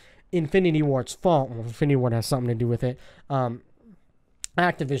fault, Infinity Ward's fault. Well, Infinity Ward has something to do with it.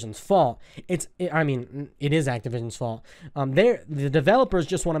 Activision's fault. It is Activision's fault. The developers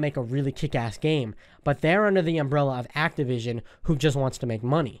just want to make a really kick-ass game, but they're under the umbrella of Activision, who just wants to make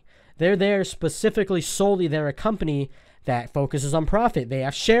money. They're there specifically, solely, they're a company that focuses on profit. They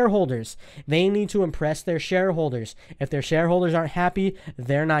have shareholders. They need to impress their shareholders. If their shareholders aren't happy,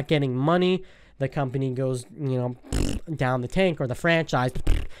 they're not getting money. The company goes, down the tank, or the franchise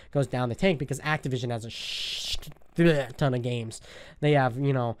goes down the tank, because Activision has a ton of games. They have,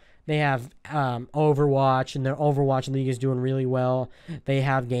 Overwatch, and their Overwatch League is doing really well. They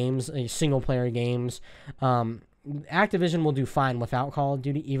have games, single-player games. Activision will do fine without Call of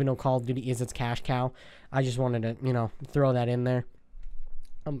Duty, even though Call of Duty is its cash cow. I just wanted to, throw that in there.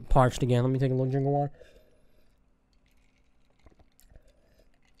 I'm parched again. Let me take a little drink of water.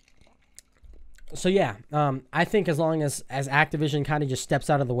 So yeah, I think as long as Activision kind of just steps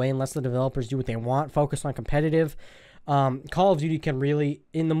out of the way and lets the developers do what they want, focus on competitive, Call of Duty can really,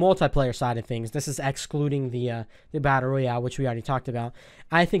 in the multiplayer side of things, this is excluding the Battle Royale, which we already talked about,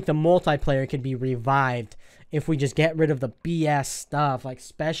 I think the multiplayer could be revived if we just get rid of the BS stuff, like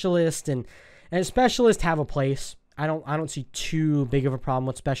Specialist, and Specialist have a place. I don't see too big of a problem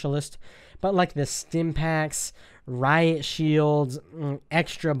with Specialist, but like the stim packs, riot shields,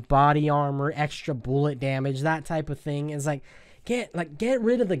 extra body armor, extra bullet damage, that type of thing is like, get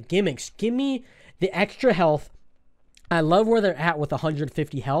rid of the gimmicks. Give me the extra health. I love where they're at with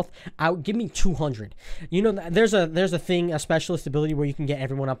 150 health. Give me 200. There's a thing, a Specialist ability where you can get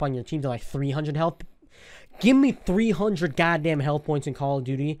everyone up on your team to like 300 health. Give me 300 goddamn health points in Call of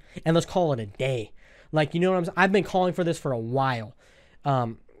Duty, and let's call it a day. Like, you know what I'm saying? I've been calling for this for a while.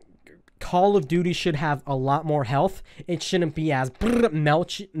 Call of Duty should have a lot more health. It shouldn't be as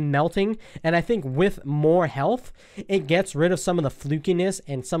melting. And I think with more health, it gets rid of some of the flukiness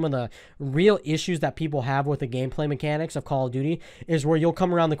and some of the real issues that people have with the gameplay mechanics of Call of Duty, is where you'll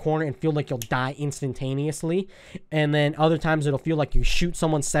come around the corner and feel like you'll die instantaneously. And then other times it'll feel like you shoot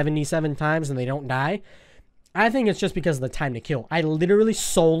someone 77 times and they don't die. I think it's just because of the time to kill. I literally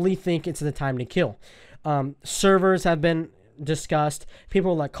solely think it's the time to kill. Servers have been discussed.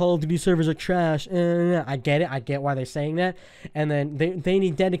 People are like, Call of Duty servers are trash. I get it. I get why they're saying that. And then they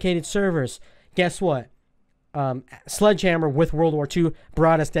need dedicated servers. Guess what? Sledgehammer with World War II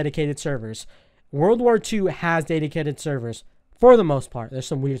brought us dedicated servers. World War II has dedicated servers for the most part. There's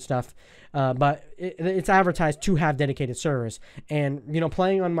some weird stuff, but it's advertised to have dedicated servers. And, you know,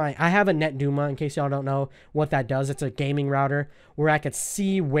 playing on I have a NetDuma, in case y'all don't know what that does. It's a gaming router where I could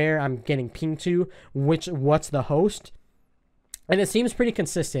see where I'm getting pinged to, what's the host. And it seems pretty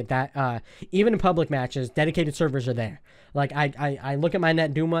consistent that even in public matches, dedicated servers are there. Like, I look at my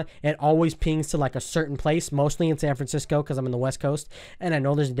NetDuma, it always pings to, like, a certain place, mostly in San Francisco because I'm in the West Coast, and I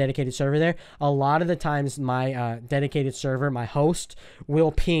know there's a dedicated server there. A lot of the times, my dedicated server, my host,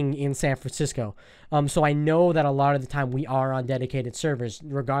 will ping in San Francisco. So I know that a lot of the time we are on dedicated servers,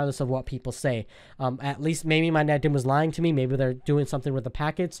 regardless of what people say. At least maybe my NetDuma was lying to me. Maybe they're doing something with the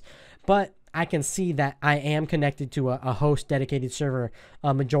packets. But I can see that I am connected to a host dedicated server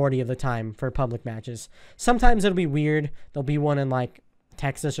a majority of the time for public matches. Sometimes it'll be weird. There'll be one in, like,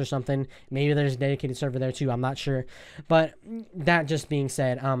 Texas or something. Maybe there's a dedicated server there too. I'm not sure. But that just being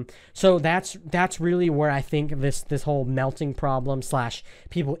said, so that's really where I think this whole melting problem /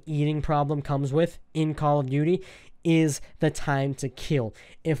 people eating problem comes with in Call of Duty, is the time to kill.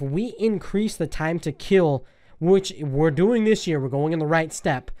 If we increase the time to kill, which we're doing this year, we're going in the right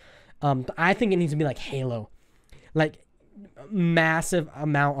step. I think it needs to be like Halo, like massive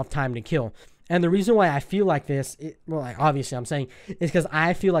amount of time to kill. And the reason why I feel like this, obviously I'm saying, is because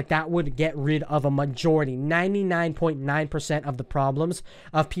I feel like that would get rid of a majority, 99.9% of the problems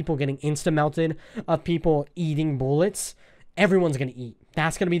of people getting insta-melted, of people eating bullets. Everyone's going to eat.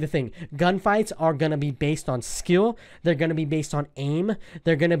 That's going to be the thing. Gunfights are going to be based on skill. They're going to be based on aim.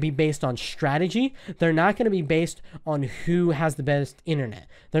 They're going to be based on strategy. They're not going to be based on who has the best internet.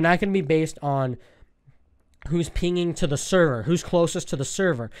 They're not going to be based on who's pinging to the server, who's closest to the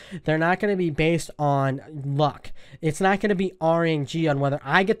server. They're not going to be based on luck. It's not going to be RNG on whether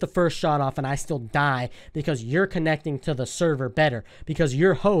I get the first shot off and I still die because you're connecting to the server better, because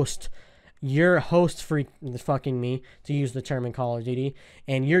your host fucking me, to use the term in Call of Duty,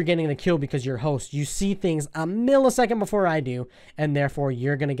 and you're getting the kill because you're host. You see things a millisecond before I do, and therefore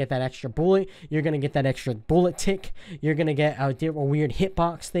you're going to get that extra bullet. You're going to get that extra bullet tick. You're going to get a weird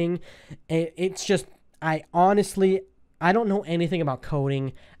hitbox thing. It's just, I don't know anything about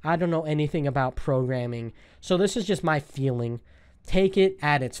coding. I don't know anything about programming. So this is just my feeling. Take it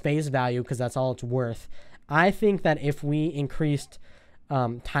at its face value because that's all it's worth. I think that if we increased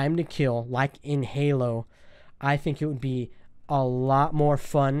time to kill, like in Halo, I think it would be a lot more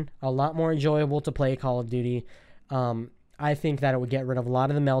fun, a lot more enjoyable to play Call of Duty. I think that it would get rid of a lot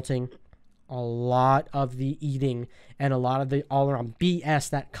of the melting, a lot of the eating, and a lot of the all-around BS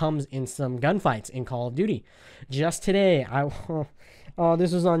that comes in some gunfights in Call of Duty. Just today,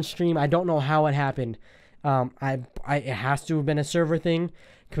 this was on stream. I don't know how it happened. It has to have been a server thing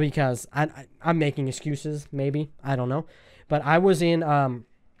because I'm making excuses, maybe. I don't know. But I was in,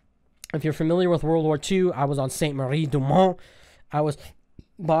 if you're familiar with World War II, I was on Saint Marie du Mont. I was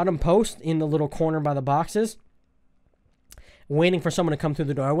bottom post in the little corner by the boxes, waiting for someone to come through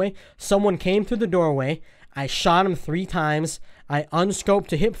the doorway. Someone came through the doorway. I shot him 3 times. I unscoped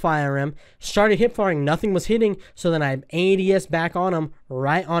to hip fire him. Started hip firing. Nothing was hitting. So then I ADS back on him,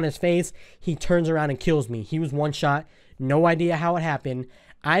 right on his face. He turns around and kills me. He was one shot. No idea how it happened.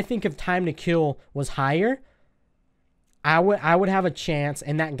 I think if time to kill was higher, I would have a chance,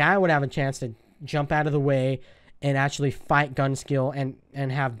 and that guy would have a chance to jump out of the way and actually fight gun skill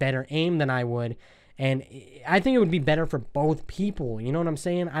and have better aim than I would. And I think it would be better for both people. You know what I'm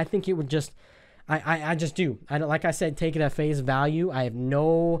saying? I think it would just, I just do. Like I said, take it at face value. I have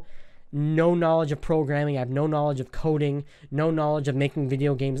no knowledge of programming. I have no knowledge of coding, no knowledge of making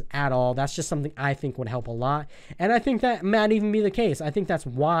video games at all. That's just something I think would help a lot. And I think that might even be the case. I think that's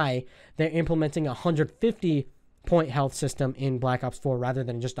why they're implementing 150 point health system in Black Ops 4 rather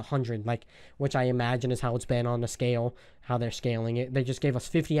than just 100, like, which I imagine is how it's been on the scale, how they're scaling it. They just gave us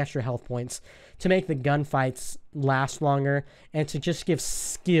 50 extra health points to make the gunfights last longer and to just give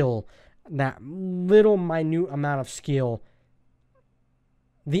skill, that little minute amount of skill,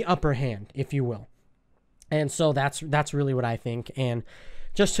 the upper hand, if you will. And so that's really what I think. And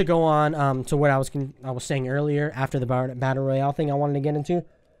just to go on to what I was saying earlier after the Battle Royale thing I wanted to get into,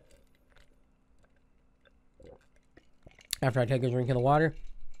 after I take a drink of the water,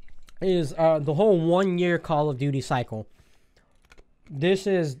 is the whole 1 year Call of Duty cycle.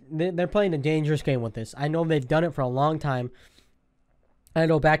 They're playing a dangerous game with this. I know they've done it for a long time. I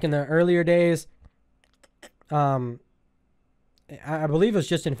know back in the earlier days, I believe it was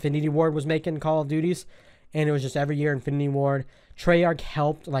just Infinity Ward was making Call of Duties, and it was just every year Infinity Ward. Treyarch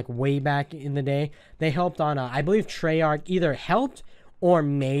helped, like, way back in the day. They helped on, I believe Treyarch either helped or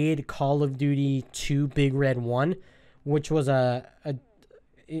made Call of Duty 2 Big Red 1, which was I'm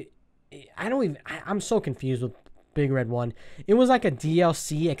so confused with Big Red 1. It was like a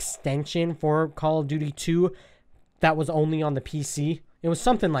DLC extension for Call of Duty 2 that was only on the PC. It was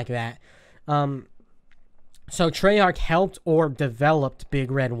something like that. So Treyarch helped or developed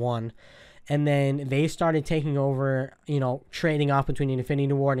Big Red 1. And then they started taking over, trading off between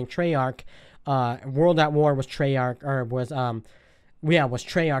Infinity Ward and Treyarch. World at War was Treyarch, was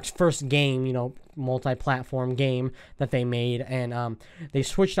Treyarch's first game, multi-platform game that they made. And they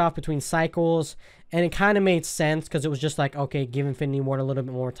switched off between cycles. And it kind of made sense because it was just like, okay, give Infinity Ward a little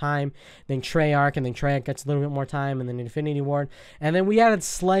bit more time. Then Treyarch gets a little bit more time. And then Infinity Ward. And then we added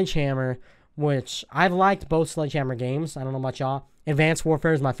Sledgehammer, which I've liked both Sledgehammer games. I don't know about y'all. Advanced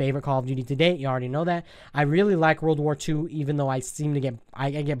Warfare is my favorite Call of Duty to date. You already know that. I really like World War II, even though I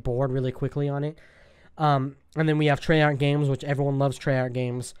get bored really quickly on it. And then we have Treyarch games, which everyone loves Treyarch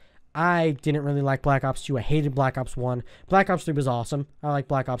games. I didn't really like Black Ops 2. I hated Black Ops 1. Black Ops 3 was awesome. I like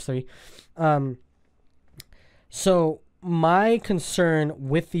Black Ops 3. So my concern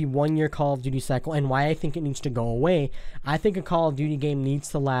with the 1 year Call of Duty cycle and why I think it needs to go away, I think a Call of Duty game needs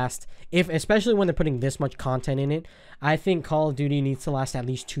to last, especially when they're putting this much content in it, I think Call of Duty needs to last at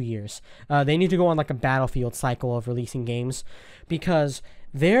least 2 years. They need to go on like a Battlefield cycle of releasing games because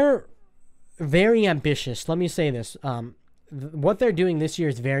they're very ambitious. Let me say this. What they're doing this year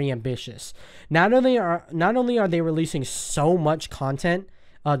is very ambitious. Not only are they releasing so much content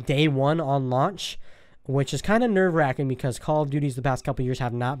day one on launch, which is kind of nerve-wracking because Call of Duty's the past couple years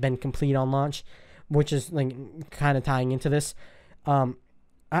have not been complete on launch, which is like kind of tying into this.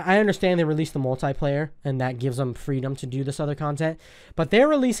 I understand they released the multiplayer, and that gives them freedom to do this other content, but they're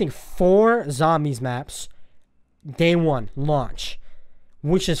releasing 4 zombies maps day one, launch,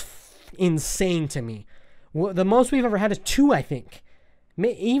 which is insane to me. The most we've ever had is 2, I think.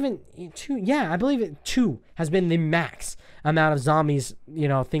 Even 2, yeah, I believe 2 has been the max amount of zombies,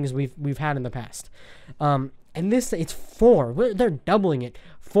 things we've had in the past. And this, it's 4. They're doubling it.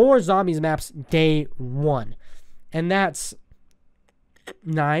 4 zombies maps day one. And that's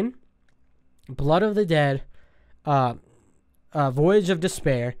 9, Blood of the Dead, Voyage of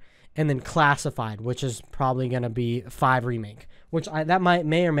Despair, and then Classified, which is probably going to be 5 remake, which that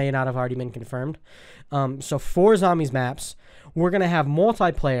may or may not have already been confirmed. So 4 zombies maps. We're going to have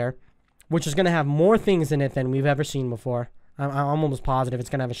multiplayer, which is going to have more things in it than we've ever seen before. I'm almost positive it's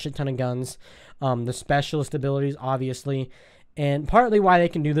going to have a shit ton of guns. The specialist abilities, obviously. And partly why they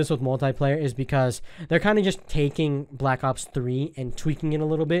can do this with multiplayer is because they're kind of just taking Black Ops 3 and tweaking it a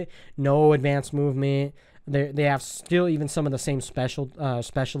little bit. No advanced movement. They have still even some of the same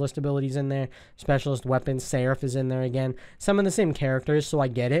specialist abilities in there. Specialist weapons. Seraph is in there again. Some of the same characters, so I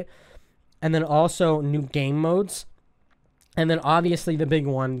get it. And then also new game modes. And then obviously the big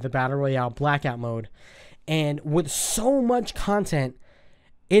one, the Battle Royale Blackout mode. And with so much content,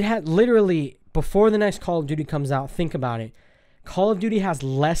 it had literally, before the next Call of Duty comes out, think about it. Call of Duty has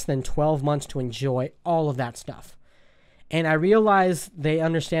less than 12 months to enjoy all of that stuff. And I realize they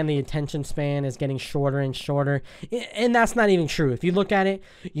understand the attention span is getting shorter and shorter. And that's not even true. If you look at it,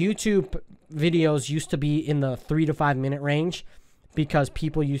 YouTube videos used to be in the 3 to 5 minute range because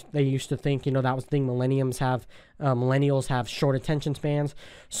people used to think, that was the thing, millennials have short attention spans.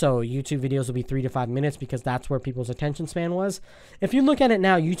 So YouTube videos will be 3 to 5 minutes because that's where people's attention span was. If you look at it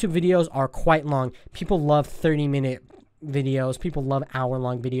now, YouTube videos are quite long. People love 30-minute videos. People love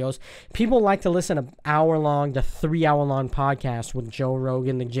hour-long videos. People like to listen to hour-long to 3-hour-long podcasts with Joe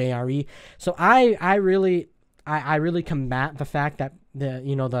Rogan, the JRE. So I really combat the fact that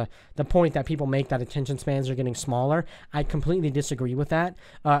the point that people make that attention spans are getting smaller. I completely disagree with that.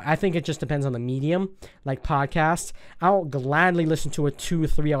 I think it just depends on the medium, like podcasts. I'll gladly listen to a 2 or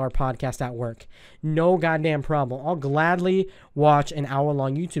 3 hour podcast at work. No goddamn problem. I'll gladly watch an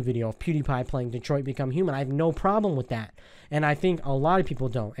hour-long YouTube video of PewDiePie playing Detroit Become Human. I have no problem with that. And I think a lot of people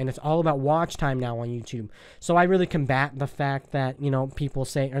don't. And it's all about watch time now on YouTube. So I really combat the fact that, people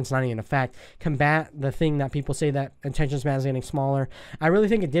say, or it's not even a fact, combat the thing that people say that attention span is getting smaller. I really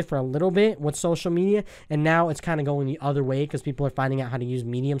think it did for a little bit with social media, and now it's kind of going the other way because people are finding out how to use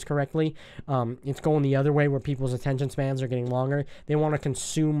mediums correctly. It's going the other way where people's attention spans are getting longer. They want to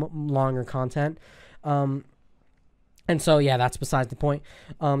consume longer content. And so, yeah, that's besides the point.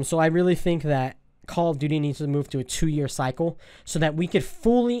 So I really think that Call of Duty needs to move to a 2-year cycle so that we could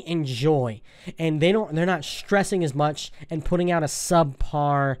fully enjoy, and they're not stressing as much and putting out a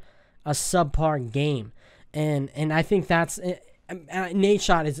subpar game. And I think that's Nate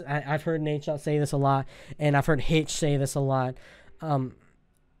Shot is. I've heard Nate Shot say this a lot, and I've heard Hitch say this a lot.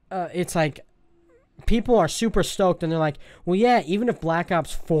 It's like people are super stoked, and they're like, well, yeah, even if Black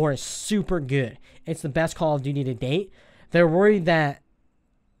Ops 4 is super good, it's the best Call of Duty to date, they're worried that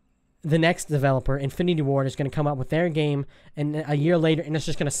the next developer, Infinity Ward, is going to come up with their game and a year later, and it's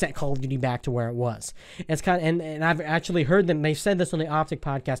just going to set Call of Duty back to where it was. It's kind of, and I've actually heard them. They've said this on the Optic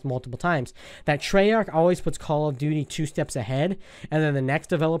podcast multiple times, that Treyarch always puts Call of Duty 2 steps ahead, and then the next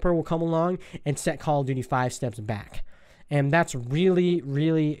developer will come along and set Call of Duty 5 steps back. And that's really,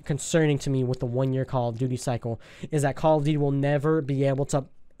 really concerning to me with the 1-year Call of Duty cycle, is that Call of Duty will never be able to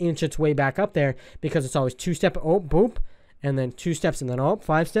inch its way back up there because it's always 2-step, oh, boop, and then 2 steps, and then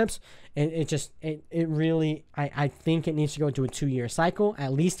 5 steps. And it really, I think it needs to go to a 2-year cycle,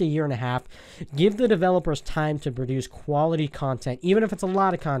 at least a year and a half. Give the developers time to produce quality content, even if it's a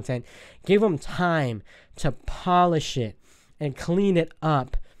lot of content. Give them time to polish it and clean it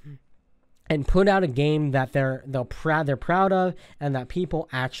up and put out a game that they're proud of and that people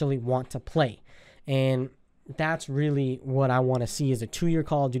actually want to play. And that's really what I want to see, is a 2-year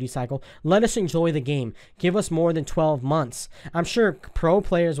Call of Duty cycle. Let us enjoy the game. Give us more than 12 months. I'm sure pro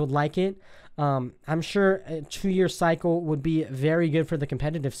players would like it. I'm sure a 2-year cycle would be very good for the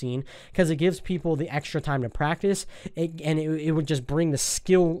competitive scene because it gives people the extra time to practice, and it would just bring the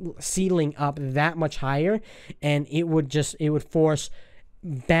skill ceiling up that much higher, and it would force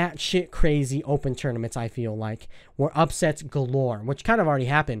batshit crazy open tournaments, I feel like, where upsets galore, which kind of already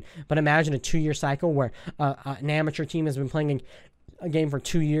happened. But imagine a 2-year cycle where an amateur team has been playing a game for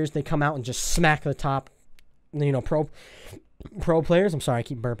 2 years. They come out and just smack the top, pro players. I'm sorry, I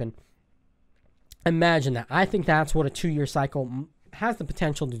keep burping. Imagine that. I think that's what a 2-year cycle has the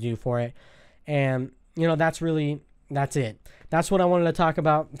potential to do for it. And, that's it. That's what I wanted to talk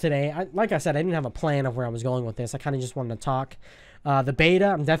about today. Like I said, I didn't have a plan of where I was going with this. I kind of just wanted to talk. The beta,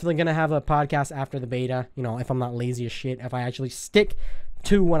 I'm definitely going to have a podcast after the beta, if I'm not lazy as shit, if I actually stick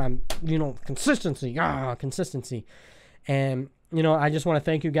to what I'm, consistency. And, I just want to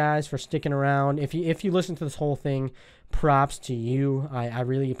thank you guys for sticking around. If you listen to this whole thing, props to you. I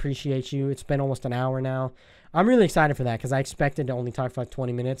really appreciate you. It's been almost an hour now. I'm really excited for that because I expected to only talk for like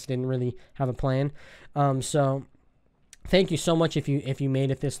 20 minutes. Didn't really have a plan. So thank you so much if you made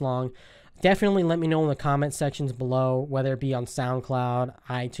it this long. Definitely let me know in the comment sections below, whether it be on SoundCloud,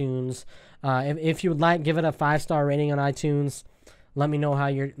 iTunes. If you would like, give it a 5-star rating on iTunes. Let me know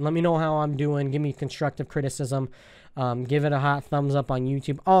how I'm doing. Give me constructive criticism. Give it a hot thumbs up on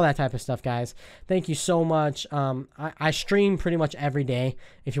YouTube. All that type of stuff, guys. Thank you so much. I stream pretty much every day.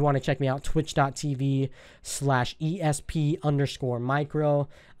 If you want to check me out, twitch.tv/ESP_micro.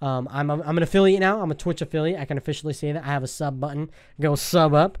 I'm an affiliate now. I'm a Twitch affiliate. I can officially say that. I have a sub button. Go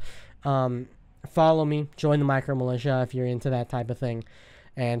sub up. Follow me, join the Micro Militia if you're into that type of thing.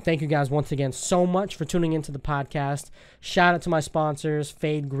 And thank you guys once again so much for tuning into the podcast. Shout out to my sponsors,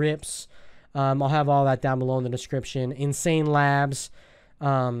 Fade Grips. I'll have all that down below in the description. Insane Labs.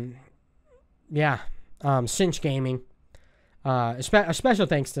 Cinch Gaming. A special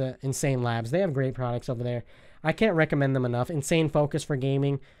thanks to Insane Labs. They have great products over there. I can't recommend them enough. Insane Focus for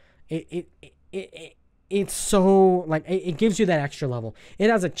gaming. It's so, it gives you that extra level. It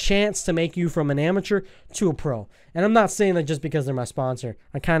has a chance to make you from an amateur to a pro. And I'm not saying that just because they're my sponsor.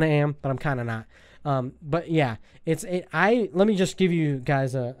 I kind of am, but I'm kind of not. But yeah, let me just give you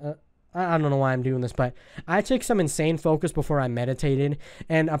guys I don't know why I'm doing this, but I took some Insane Focus before I meditated.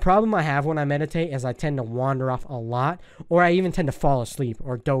 And a problem I have when I meditate is I tend to wander off a lot, or I even tend to fall asleep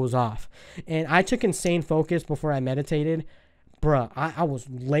or doze off. And I took Insane Focus before I meditated. Bruh, I was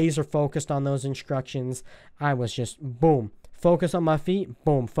laser focused on those instructions. I was just, boom. Focus on my feet,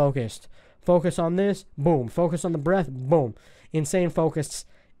 boom, focused. Focus on this, boom. Focus on the breath, boom. Insane Focus.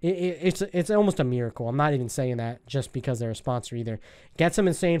 It's almost a miracle. I'm not even saying that just because they're a sponsor either. Get some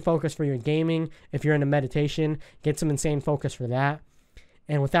Insane Focus for your gaming. If you're into meditation, get some Insane Focus for that.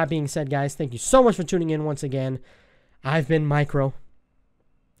 And with that being said, guys, thank you so much for tuning in once again. I've been Micro.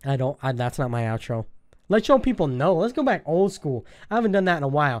 That's not my outro. Let your people know. Let's go back old school. I haven't done that in a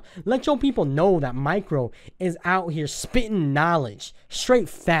while. Let your people know that Micro is out here spitting knowledge. Straight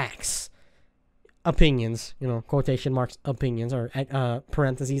facts. opinions, quotation marks, opinions, or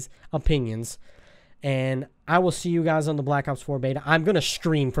parentheses, opinions. And I will see you guys on the Black Ops 4 beta. I'm going to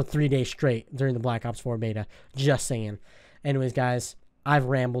stream for 3 days straight during the Black Ops 4 beta. Just saying. Anyways, guys, I've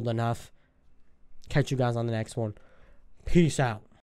rambled enough. Catch you guys on the next one. Peace out.